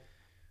say,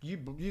 you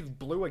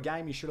blew a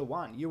game you should have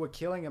won. You were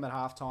killing them at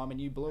halftime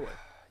and you blew it.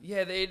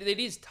 Yeah, it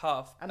is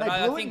tough. And they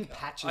blew it in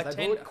patches.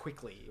 They blew it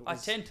quickly. I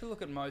tend to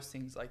look at most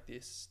things like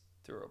this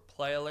through a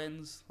player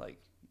lens.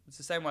 Like, it's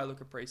the same way I look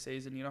at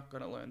preseason. You're not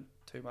going to learn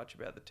too much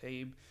about the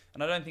team.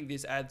 And I don't think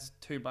this adds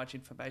too much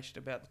information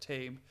about the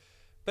team.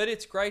 But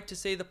it's great to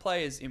see the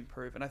players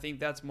improve. And I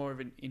think that's more of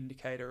an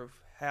indicator of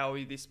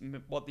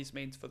what this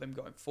means for them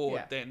going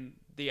forward than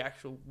the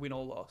actual win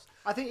or loss.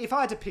 I think if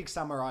I had to pick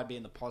somewhere, I'd be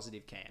in the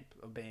positive camp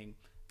of being,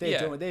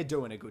 they're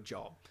doing a good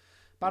job.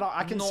 But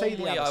I can see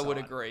the other I side. would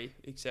agree,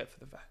 except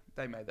for the fact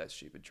they made that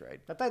stupid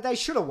trade. But they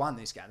should have won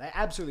this game. They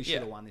absolutely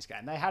should have won this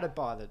game. They had it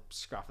by the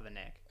scruff of the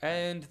neck.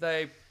 And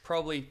they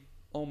probably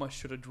almost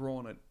should have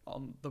drawn it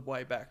on the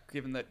way back,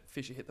 given that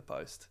Fisher hit the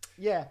post.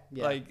 Yeah.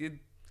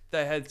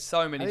 They had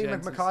so many I think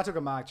chances. Mackay took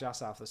a mark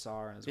just after the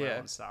siren as well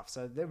and stuff.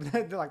 So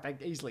they're like,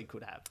 they easily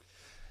could have.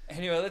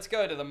 Anyway, let's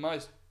go to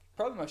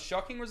probably the most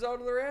shocking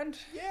result of the round.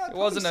 Yeah, I'd it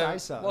wasn't probably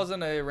say so.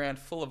 Wasn't a round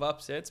full of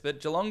upsets, but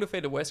Geelong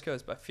defeated West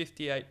Coast by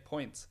 58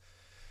 points.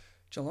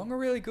 Geelong are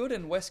really good,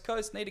 and West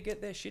Coast need to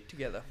get their shit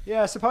together.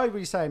 Yeah, I suppose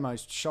we say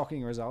most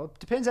shocking result.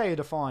 Depends how you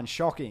define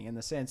shocking, in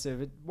the sense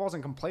of it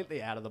wasn't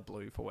completely out of the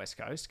blue for West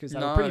Coast, because they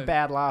were pretty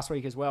bad last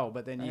week as well.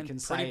 But then you can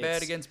say pretty bad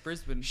it's against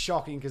Brisbane.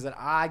 shocking because it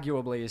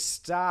arguably is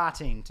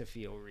starting to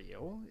feel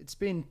real. It's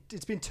been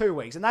 2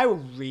 weeks, and they were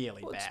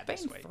really bad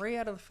this week. 3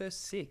 out of the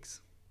first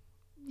 6.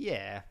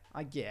 Yeah,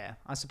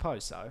 I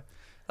suppose so.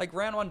 Like,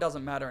 round 1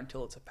 doesn't matter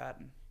until it's a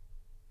pattern.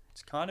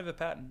 It's kind of a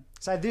pattern.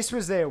 So this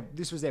was their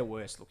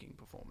worst looking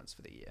performance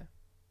for the year.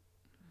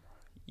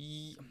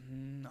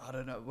 I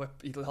don't know.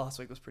 Last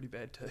week was pretty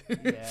bad too.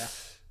 Yeah.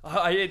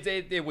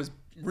 It was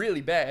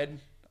really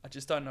bad. I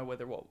just don't know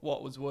whether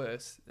what was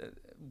worse.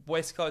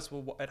 West Coast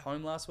were at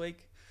home last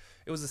week.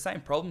 It was the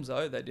same problems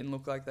though. They didn't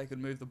look like they could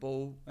move the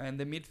ball, and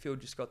their midfield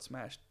just got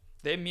smashed.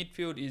 Their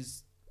midfield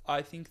is,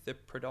 I think, the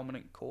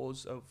predominant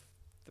cause of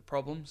the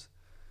problems.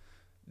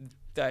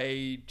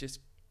 They just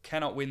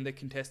cannot win the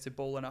contested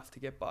ball enough to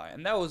get by.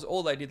 And that was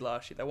all they did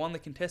last year. They won the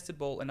contested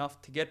ball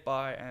enough to get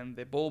by, and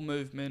their ball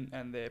movement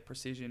and their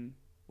precision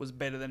was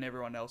better than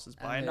everyone else's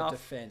by and enough. Their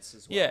defense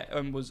as well. Yeah,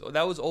 and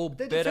that was all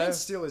Their better. defense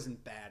still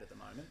isn't bad at the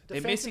moment. They're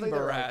missing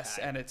Defensively, Barras,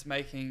 okay. and it's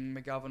making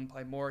McGovern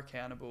play more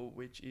accountable,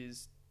 which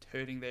is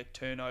hurting their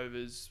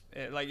turnovers.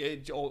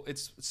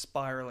 It's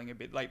spiraling a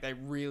bit. Like, they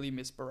really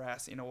miss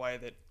Barras in a way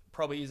that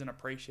probably isn't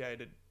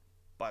appreciated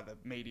by the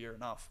media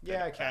enough.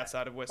 Yeah, okay.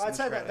 Outside of Western I'd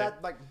say Australia.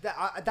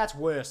 that's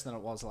worse than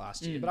it was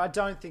last year, but I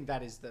don't think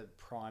that is the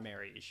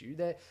primary issue.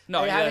 They're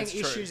No, yeah, having that's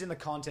true. issues in the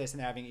contest, and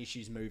they're having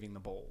issues moving the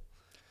ball.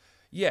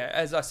 Yeah,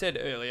 as I said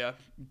earlier,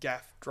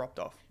 Gaff dropped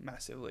off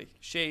massively.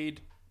 Sheed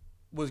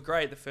was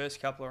great the first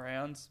couple of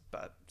rounds,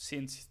 but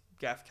since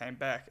Gaff came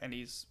back and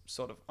he's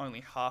sort of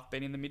only half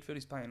been in the midfield,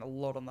 he's playing a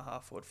lot on the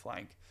half-forward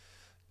flank.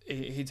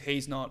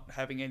 He's not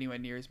having anywhere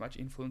near as much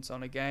influence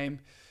on a game.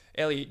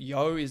 Elliot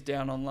Yeo is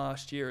down on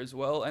last year as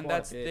well, and Quite a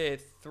that's bit. their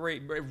three.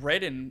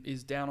 Redden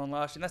is down on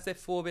last year, and that's their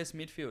four best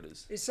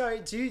midfielders. So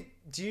do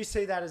you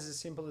see that as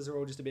simple as they're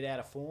all just a bit out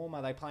of form?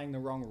 Are they playing the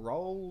wrong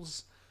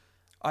roles?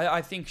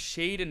 I think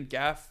Sheed and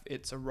Gaff,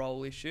 it's a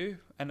role issue,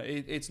 and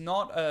it's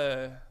not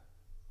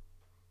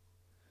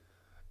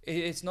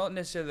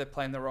necessarily they're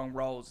playing the wrong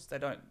roles. They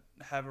don't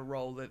have a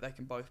role that they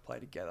can both play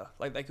together.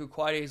 Like, they could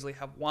quite easily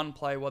have one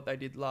play what they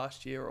did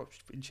last year, or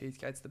in Sheed's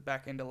case, the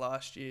back end of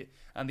last year,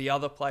 and the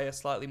other play a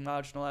slightly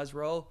marginalised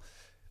role.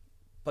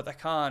 But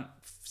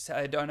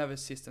they don't have a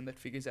system that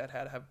figures out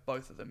how to have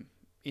both of them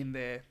in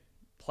there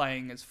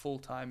playing as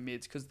full-time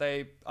mids, because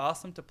they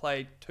ask them to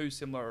play too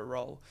similar a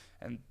role,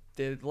 and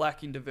their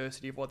lack in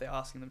diversity of what they're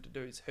asking them to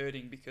do is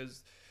hurting,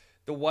 because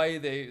the way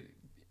they're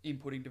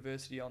inputting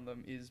diversity on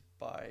them is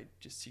by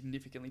just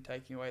significantly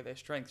taking away their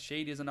strength.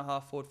 Sheed isn't a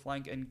half-forward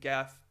flank, and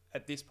Gaff,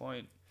 at this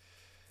point,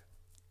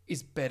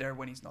 is better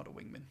when he's not a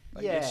wingman.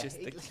 It's just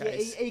the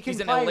case. He can He's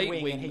an play elite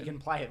wing, and he wingman. can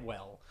play it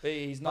well. But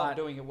he's not But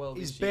doing it well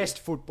His this year. best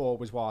football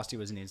was whilst he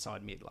was an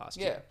inside mid last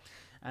year.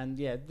 And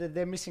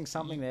they're missing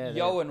something there.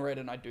 Yeo and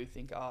Redden, I do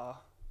think are...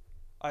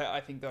 I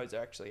think those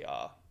actually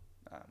are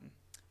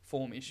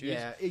form issues.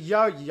 Yeah,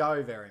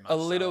 Yo very much. A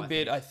little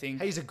bit, I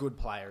think. He's a good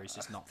player. He's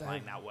just not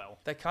playing that well.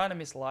 They kind of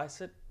miss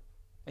Lysett.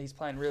 He's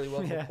playing really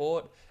well for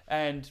Port,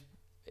 and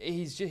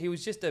he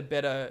was just a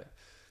better...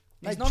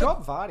 They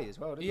dropped Vardy as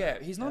well, didn't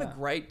they? He's not a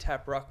great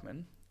tap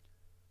ruckman,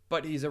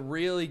 but he's a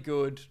really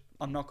good...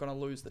 I'm not going to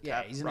lose the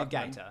tap. He's a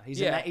ruckman. negator.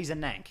 He's a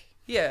nank.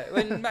 Yeah,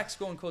 when Max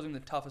Gorn calls him the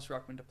toughest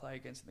ruckman to play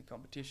against in the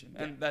competition,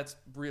 and that's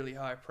really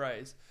high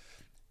praise.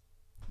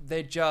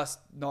 They're just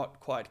not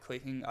quite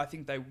clicking. I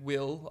think they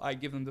will. I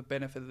give them the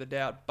benefit of the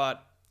doubt,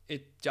 but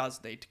it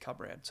does need to come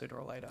around sooner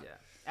or later. Yeah.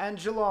 And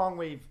Geelong,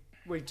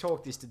 we've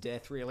talked this to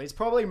death, really. It's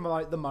probably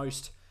the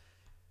most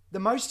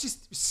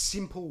just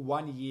simple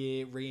 1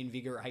 year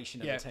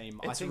reinvigoration of the team.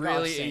 It's I think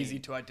really easy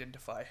to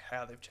identify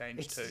how they've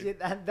changed too.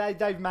 And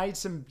they've made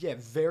some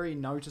very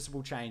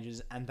noticeable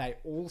changes, and they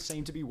all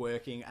seem to be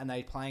working, and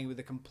they're playing with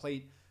a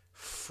complete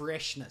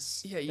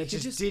freshness that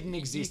just didn't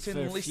exist for a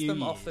few years. You can list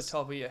them off the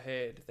top of your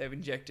head. They've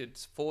injected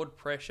forward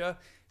pressure.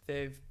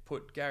 They've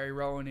put Gary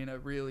Rowan in a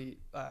really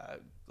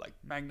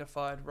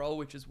magnified role,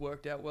 which has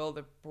worked out well.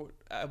 They've put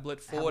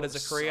Ablett forward as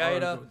a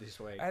creator, so good this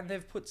week. and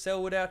they've put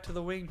Selwood out to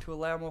the wing to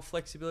allow more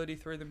flexibility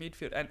through the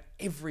midfield. And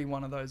every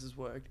one of those has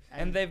worked.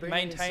 And they've bringing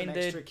in maintained some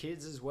their extra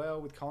kids as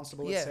well with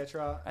Constable,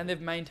 etc. and they've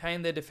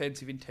maintained their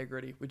defensive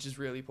integrity, which is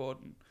really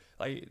important.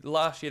 Like,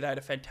 last year, they had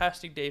a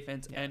fantastic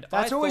defense, and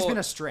That's always been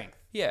a strength.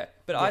 Yeah,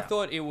 but I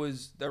thought it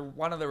was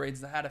one of the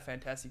reasons they had a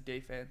fantastic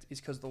defense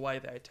is because of the way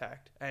they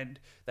attacked, and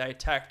they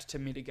attacked to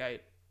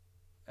mitigate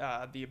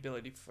the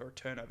ability for a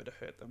turnover to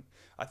hurt them.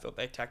 I thought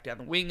they attacked down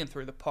the wing and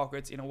through the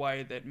pockets in a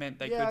way that meant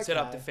they could set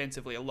up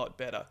defensively a lot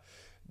better.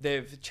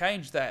 They've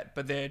changed that,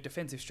 but their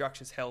defensive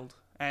structure's held,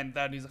 and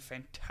that is a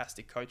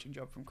fantastic coaching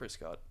job from Chris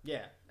Scott.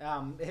 Yeah,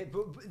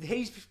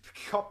 he's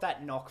copped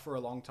that knock for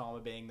a long time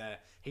of being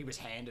he was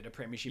handed a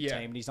premiership team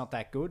and he's not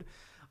that good.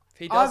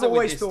 I've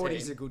always thought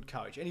he's a good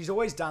coach, and he's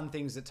always done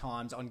things at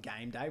times on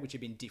game day which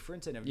have been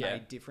different and have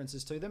made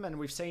differences to them, and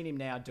we've seen him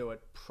now do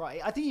it.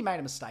 I think he made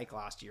a mistake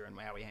last year in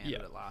how he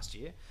handled it last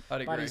year. I'd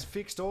agree. But he's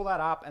fixed all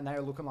that up, and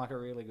they're looking like a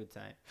really good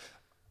team.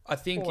 I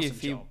think Awesome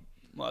if he... job.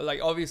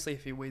 obviously,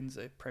 if he wins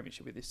a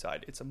premiership with this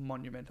side, it's a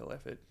monumental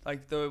effort.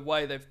 Like, the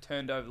way they've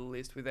turned over the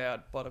list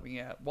without bottoming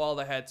out, while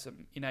they had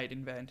some innate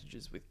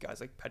advantages with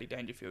guys like Paddy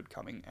Dangerfield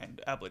coming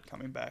and Ablett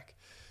coming back,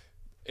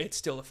 it's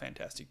still a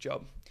fantastic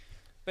job.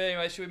 But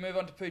anyway, should we move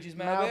on to Poochie's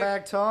mailbag?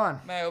 Mailbag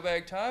time.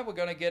 Mailbag time. We're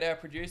going to get our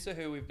producer,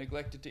 who we've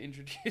neglected to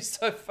introduce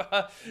so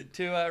far,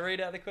 to read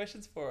out the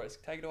questions for us.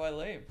 Take it away,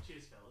 Liam.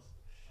 Cheers, fellas.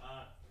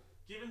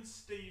 Given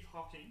Steve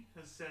Hocking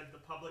has said the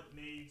public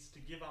needs to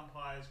give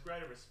umpires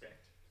greater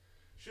respect,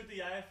 should the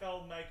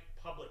AFL make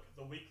public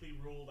the weekly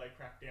rule they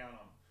crack down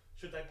on?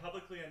 Should they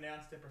publicly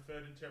announce their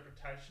preferred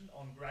interpretation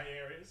on grey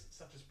areas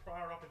such as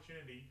prior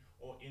opportunity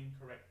or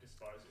incorrect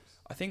disposals?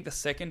 I think the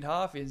second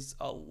half is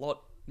a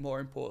lot more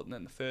important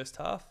than the first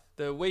half.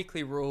 The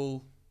weekly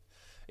rule,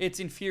 it's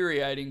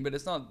infuriating, but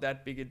it's not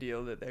that big a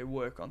deal that they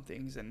work on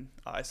things and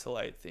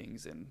isolate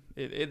things, and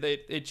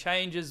it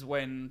changes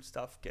when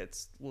stuff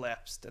gets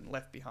lapsed and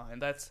left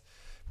behind. That's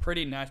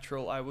pretty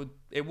natural.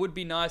 It would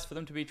be nice for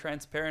them to be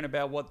transparent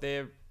about what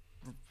they're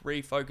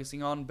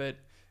refocusing on, but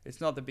it's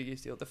not the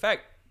biggest deal.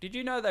 Did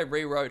you know they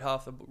rewrote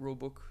half the rule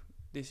book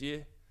this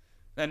year?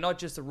 And not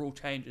just the rule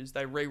changes,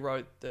 they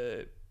rewrote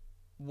the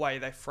way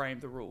they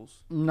framed the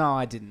rules. No,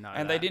 I didn't know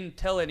And that. they didn't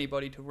tell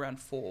anybody till round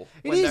 4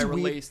 It when is they weird.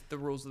 released the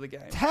rules of the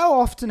game. How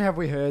often have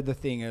we heard the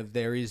thing of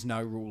there is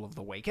no rule of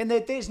the week, and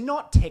there's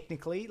not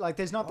technically, like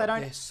there's not. They don't.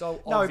 There so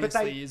no, but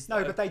obviously they is, no,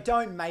 though. but they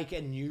don't make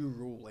a new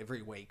rule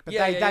every week. But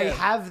Yeah, they yeah.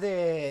 have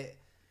their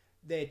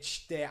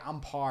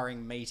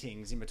umpiring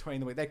meetings in between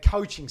the week. Their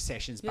coaching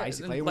sessions Yeah,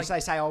 basically, and which like-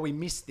 they say, "Oh, we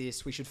missed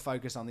this. We should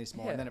focus on this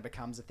more," Yeah. and then it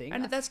becomes a thing.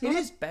 And that's It not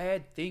is- a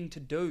bad thing to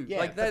do. Yeah,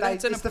 like but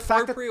that's an it's the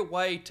fact that- appropriate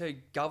way to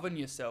govern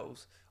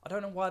yourselves. I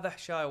don't know why they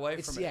shy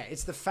away from it. Yeah,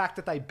 it's the fact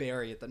that they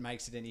bury it that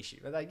makes it an issue.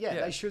 But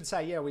they should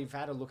say, yeah, we've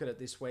had a look at it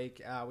this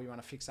week. We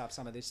want to fix up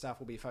some of this stuff.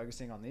 We'll be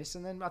focusing on this.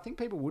 And then I think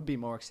people would be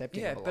more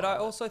accepting Yeah, of a but lot I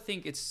of it. also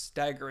think it's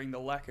staggering the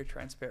lack of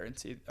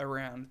transparency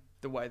around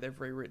the way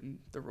they've rewritten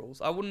the rules.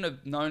 I wouldn't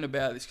have known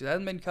about this because it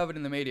hasn't been covered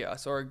in the media. I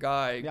saw a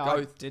guy Yeah, go...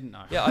 I didn't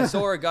know. Yeah, I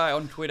saw a guy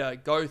on Twitter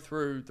go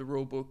through the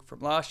rule book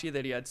from last year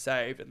that he had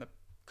saved and the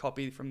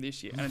copy from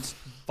this year, and it's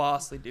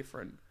vastly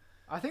different.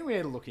 I think we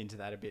need to look into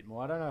that a bit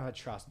more. I don't know if I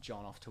trust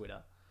John off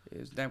Twitter.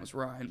 His name was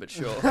Ryan, but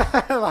sure.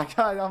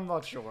 I'm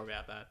not sure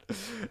about that.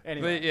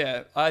 Anyway. But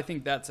yeah, I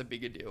think that's a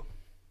bigger deal.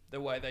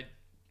 The way they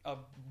are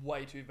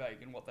way too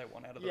vague in what they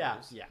want out of the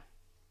rules. Yeah.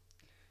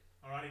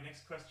 Alrighty,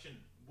 next question.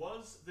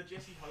 Was the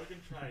Jesse Hogan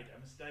trade a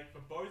mistake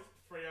for both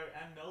Freo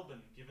and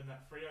Melbourne, given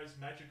that Freo's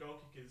major goal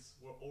kickers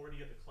were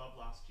already at the club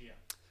last year?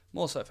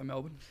 More so for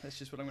Melbourne. That's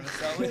just what I'm going to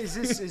start with. is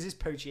this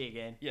Poochie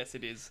again? Yes,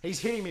 it is. He's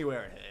hitting me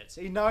where it hurts.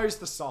 He knows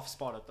the soft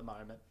spot at the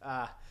moment.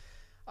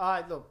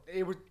 Look,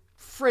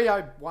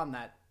 Freo won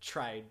that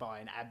trade by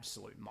an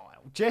absolute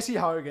mile. Jesse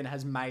Hogan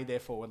has made their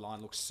forward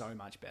line look so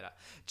much better.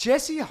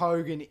 Jesse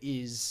Hogan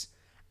is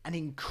an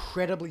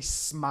incredibly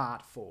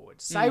smart forward.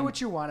 Say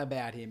what you want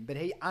about him, but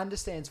he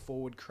understands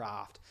forward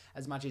craft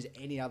as much as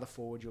any other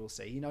forward you'll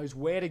see. He knows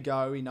where to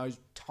go. He knows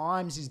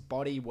times his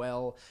body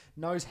well,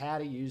 knows how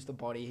to use the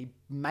body. He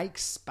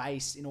makes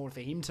space in order for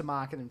him to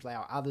market and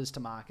allow others to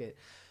market.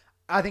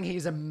 I think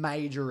he's a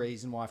major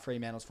reason why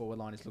Fremantle's forward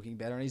line is looking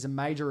better, and he's a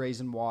major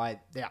reason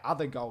why their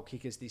other goal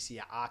kickers this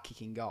year are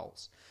kicking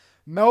goals.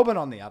 Melbourne,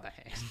 on the other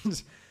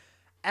hand,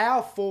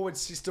 our forward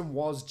system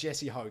was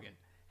Jesse Hogan.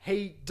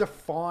 He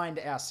defined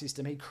our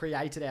system, he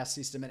created our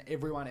system, and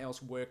everyone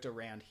else worked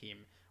around him.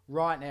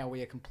 Right now,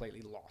 we are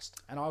completely lost,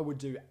 and I would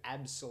do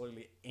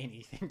absolutely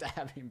anything to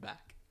have him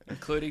back.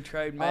 Including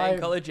trade May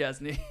and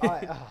Kolodjasny.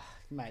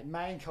 Mate,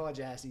 May and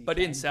Kolodjasny But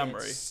in can get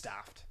summary,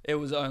 stuffed. It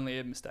was only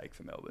a mistake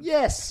for Melbourne.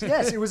 Yes,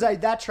 it was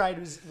that trade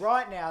was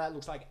right now. That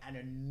looks like an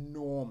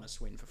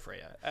enormous win for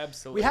Freo.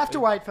 Absolutely. We have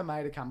to wait for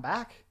May to come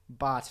back,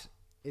 but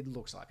it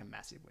looks like a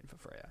massive win for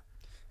Freo.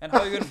 And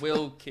Hogan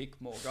will kick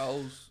more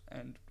goals,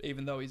 and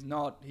even though he's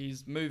not,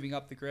 he's moving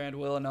up the ground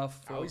well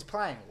enough for He's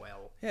playing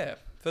well.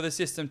 for the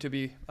system to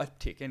be a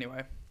tick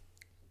anyway.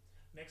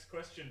 Next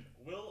question.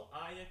 Will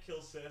Arya kill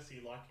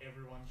Cersei like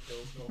everyone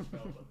kills North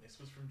Melbourne? This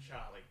was from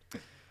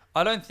Charlie.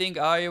 I don't think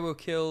Arya will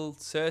kill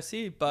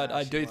Cersei, but No,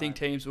 I she do think won't.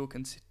 teams will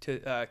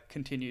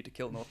continue to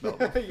kill North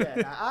Melbourne.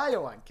 Arya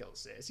won't kill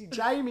Cersei.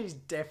 Jamie's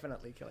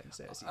definitely killing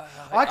Cersei.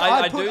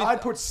 I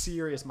I'd put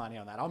serious money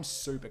on that. I'm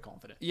super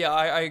confident. Yeah,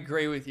 I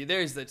agree with you. There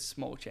is that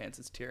small chance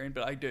it's Tyrion,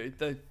 but I do.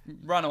 The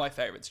runaway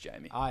favourite's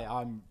Jamie.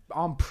 I'm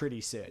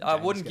pretty certain. I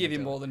Jamie's wouldn't gonna give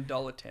him do it. more than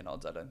 $1.10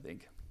 odds, I don't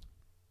think.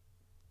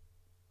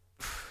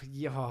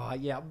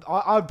 Yeah.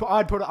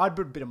 I'd put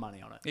a bit of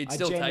money on it. You'd I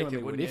still take genuinely it,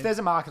 would. wouldn't If you? there's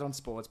a market on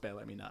Sportsbet,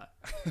 let me know.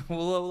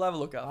 we'll have a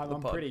look after I'm the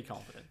pod. pretty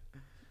confident.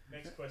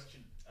 Next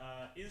question.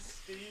 Is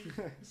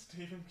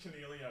Stephen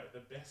Canelio the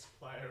best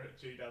player at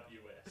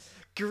GWS?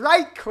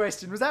 Great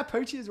question. Was that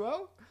Poochie as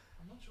well?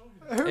 I'm not sure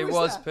who Who It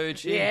was that?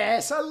 Poochie.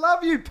 Yes, I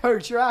love you,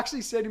 Pooch. You're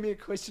actually sending me a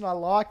question I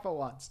like for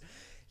once.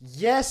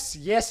 Yes,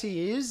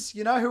 he is.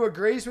 You know who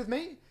agrees with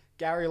me?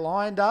 Gary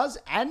Lyon does,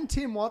 and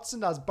Tim Watson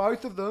does.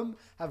 Both of them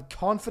have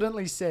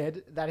confidently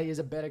said that he is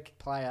a better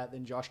player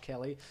than Josh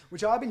Kelly,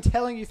 which I've been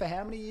telling you for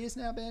how many years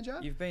now, Banjo?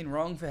 You've been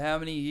wrong for how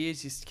many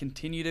years? You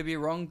continue to be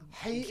wrong.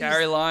 He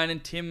Gary is- Lyon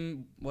and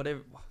Tim,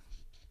 whatever.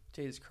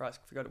 Jesus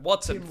Christ, I forgot it.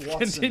 Watson. Tim Watson,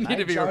 continue mate,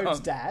 to be Job's wrong.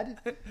 dad.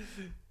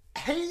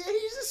 He's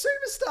a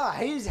superstar.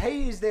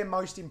 He is their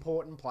most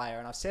important player,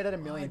 and I've said it a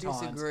million times.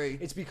 disagree.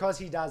 It's because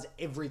he does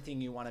everything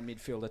you want a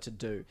midfielder to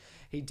do.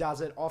 He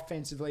does it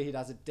offensively. He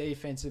does it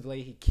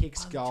defensively. He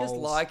kicks goals. Just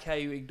like how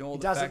you ignore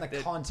the does it fact in the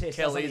that contest,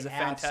 Kelly does is it a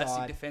fantastic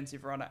outside.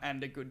 defensive runner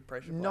and a good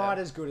pressure player. Not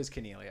as good as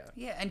Canelio.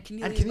 Yeah, and And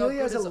Canelio's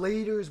Canelio's a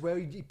leader as well.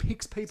 He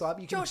picks people up.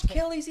 Josh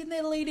Kelly's in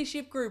their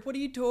leadership group. What are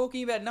you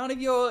talking about? None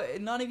of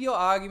your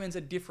arguments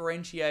are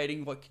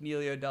differentiating what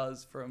Canelio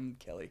does from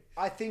Kelly.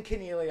 I think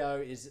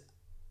Canelio is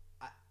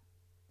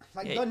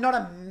Yeah. not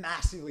a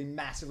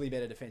massively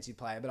better defensive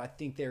player, but I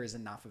think there is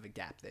enough of a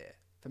gap there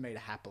for me to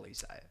happily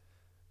say it.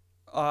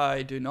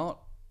 I do not.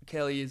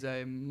 Kelly is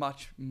a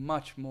much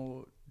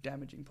more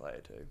damaging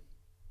player too.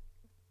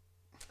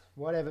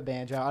 Whatever,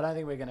 Banjo. I don't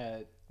think we're going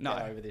to No,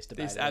 get over this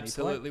debate. this at any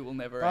absolutely point. will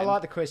never I end.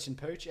 like the question,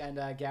 Pooch, and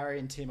Gary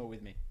and Tim are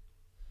with me.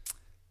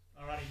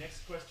 Alrighty,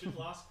 next question,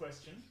 last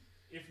question.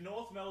 If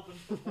North Melbourne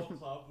Football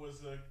Club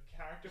was a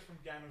character from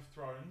Game of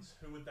Thrones,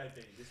 who would they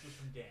be? This was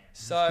from Dan.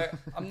 So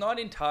I'm not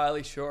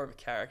entirely sure of a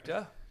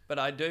character, but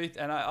I do,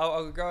 and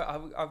I'll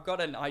go. I've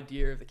got an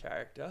idea of the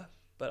character,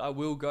 but I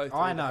will go through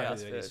I the know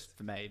house who it is first.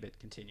 for me, but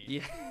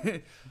continue. Yeah,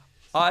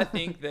 I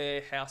think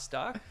they're House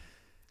Stark.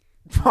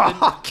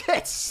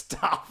 Get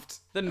stuffed.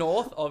 The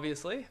North,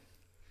 obviously,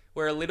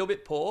 we're a little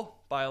bit poor,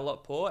 by a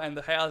lot poor, and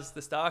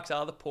the Starks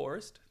are the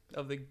poorest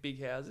of the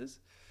big houses.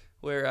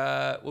 We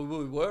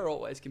were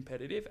always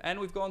competitive, and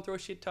we've gone through a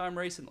shit time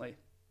recently.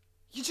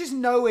 You're just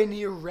nowhere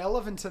near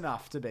relevant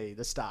enough to be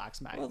the Starks,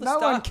 mate. Well, the no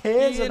one Stark-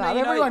 cares yeah, enough.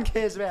 you know, Everyone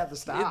cares about the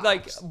Starks.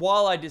 Like,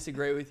 while I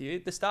disagree with you,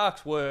 the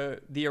Starks were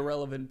the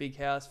irrelevant big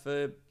house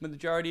for the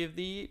majority of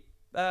the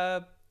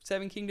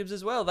Seven Kingdoms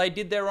as well. They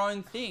did their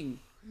own thing.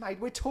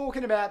 Mate, we're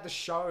talking about the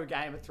show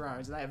Game of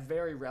Thrones, and they are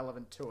very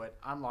relevant to it,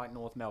 unlike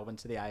North Melbourne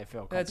to the AFL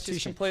competition. That's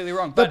just completely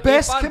wrong. The But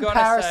best if I'm going to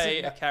comparison-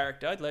 say a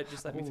character,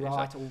 just let me finish. All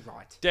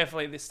right.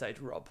 Definitely at this stage,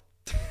 Rob.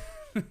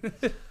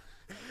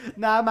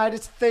 No, mate,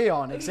 it's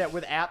Theon, except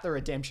without the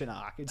redemption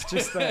arc. It's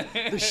just the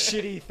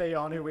shitty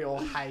Theon who we all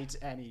hate,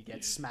 and he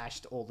gets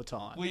smashed all the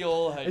time. We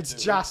all hate It's it.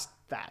 just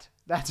that.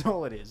 That's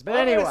all it is. But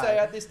I'm anyway. going to say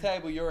at this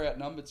table, you're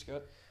outnumbered,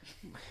 Scott.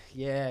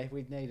 Yeah,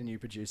 we need a new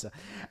producer.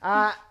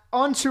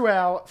 On to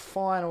our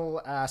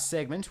final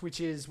segment, which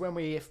is when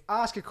we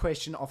ask a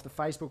question off the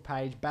Facebook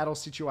page, Battle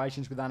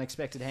Situations with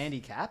Unexpected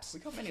Handicaps. We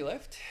got many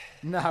left.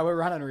 No, we're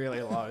running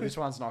really low. This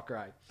one's not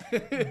great.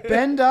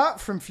 Bender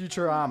from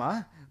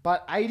Futurama,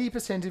 but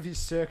 80% of his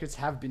circuits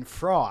have been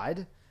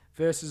fried,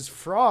 versus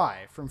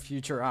Fry from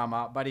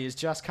Futurama, but he has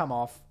just come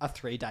off a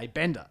 3-day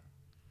bender.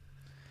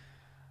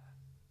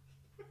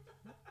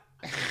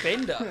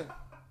 Bender.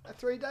 A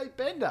 3-day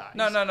bender.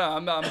 No.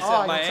 I'm Oh,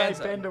 set my you'd say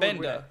answer. Bender.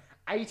 Bender.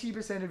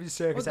 80% of his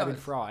circuits Well, have no.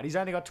 been fried. He's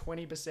only got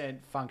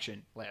 20%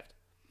 function left.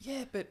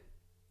 Yeah, but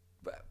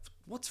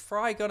what's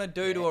Fry going to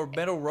do to a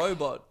metal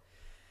robot?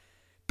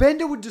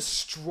 Bender would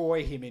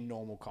destroy him in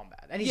normal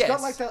combat. And he's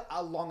got Yes. like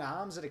the long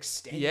arms that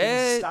extend Yeah.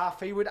 and stuff.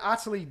 He would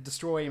utterly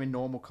destroy him in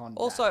normal combat.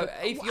 Also, But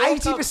if you're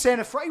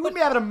 80% of Fry, he wouldn't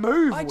be able to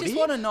move, I would just he?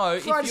 want to know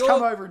if Fry just you're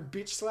come over and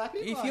bitch slap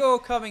him. if like- you're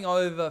coming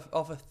over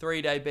off a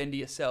 3-day bender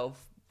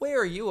yourself, where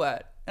are you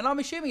at? And I'm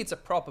assuming it's a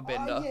proper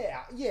bender.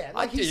 Oh, yeah.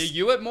 Like, are he's...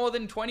 you at more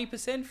than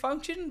 20%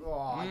 function?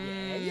 Oh,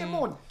 yeah,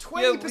 more than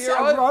 20%. You're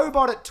A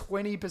robot at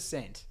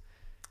 20%.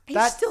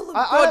 He's still a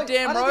I don't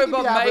goddamn think he'd be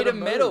robot able made to of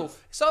metal.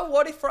 move. So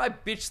what if Fry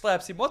bitch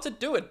slaps him? What's it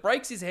do? It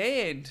breaks his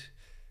hand.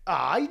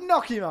 He'd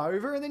knock him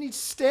over and then he'd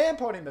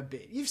stamp on him a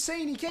bit. You've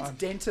seen he gets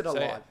dented a So,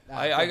 lot.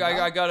 I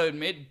Bender. got to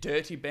admit,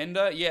 dirty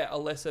bender, yeah, a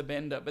lesser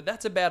bender. But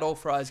that's about all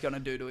Fry's going to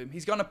do to him.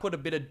 He's going to put a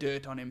bit of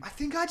dirt on him.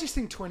 I just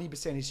think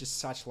 20% is just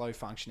such low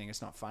functioning.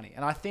 It's not funny,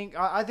 and I think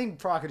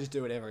Fry could just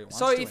do whatever he wants.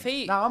 So to if him.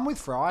 he- no, I'm with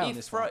Fry on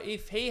this one.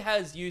 If he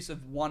has use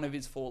of one of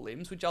his 4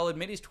 limbs, which I'll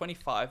admit is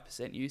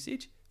 25%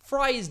 usage,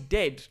 Fry is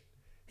dead.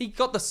 He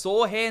got the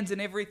sore hands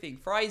and everything.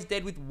 Fry is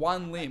dead with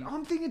one limb.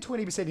 I'm thinking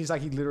 20%. He's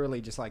like he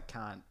literally just like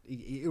can't.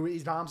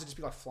 His arms would just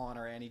be like flying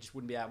around. He just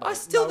wouldn't be able. to I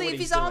still know think what if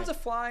he's his arms doing. are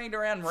flying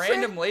around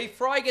randomly,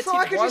 Fry gets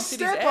Fry hit could once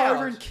just and he's step over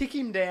out. and kick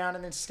him down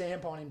and then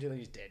stamp on him till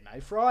he's dead,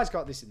 mate. Fry's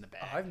got this in the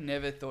bag. I've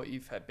never thought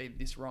you've been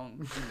this wrong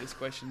in this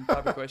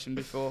type of question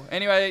before.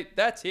 Anyway,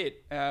 that's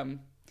it.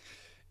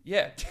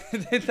 Yeah,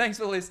 thanks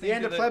for listening. The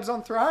end of Plebs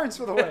on Thrones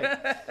for the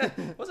week.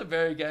 It was a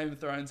very Game of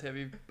Thrones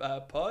heavy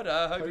pod.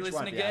 I hope you Pooch listen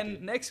won't be again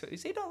happy. next week.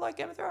 Does he not like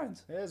Game of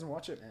Thrones? He doesn't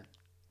watch it, man.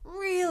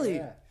 Really?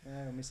 Yeah,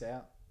 we'll miss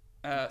out.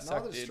 Suck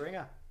Neither does did.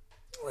 Stringer.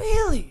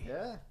 Really?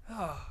 Yeah.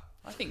 Oh,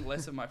 I think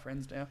less of my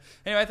friends now.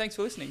 Anyway, thanks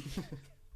for listening.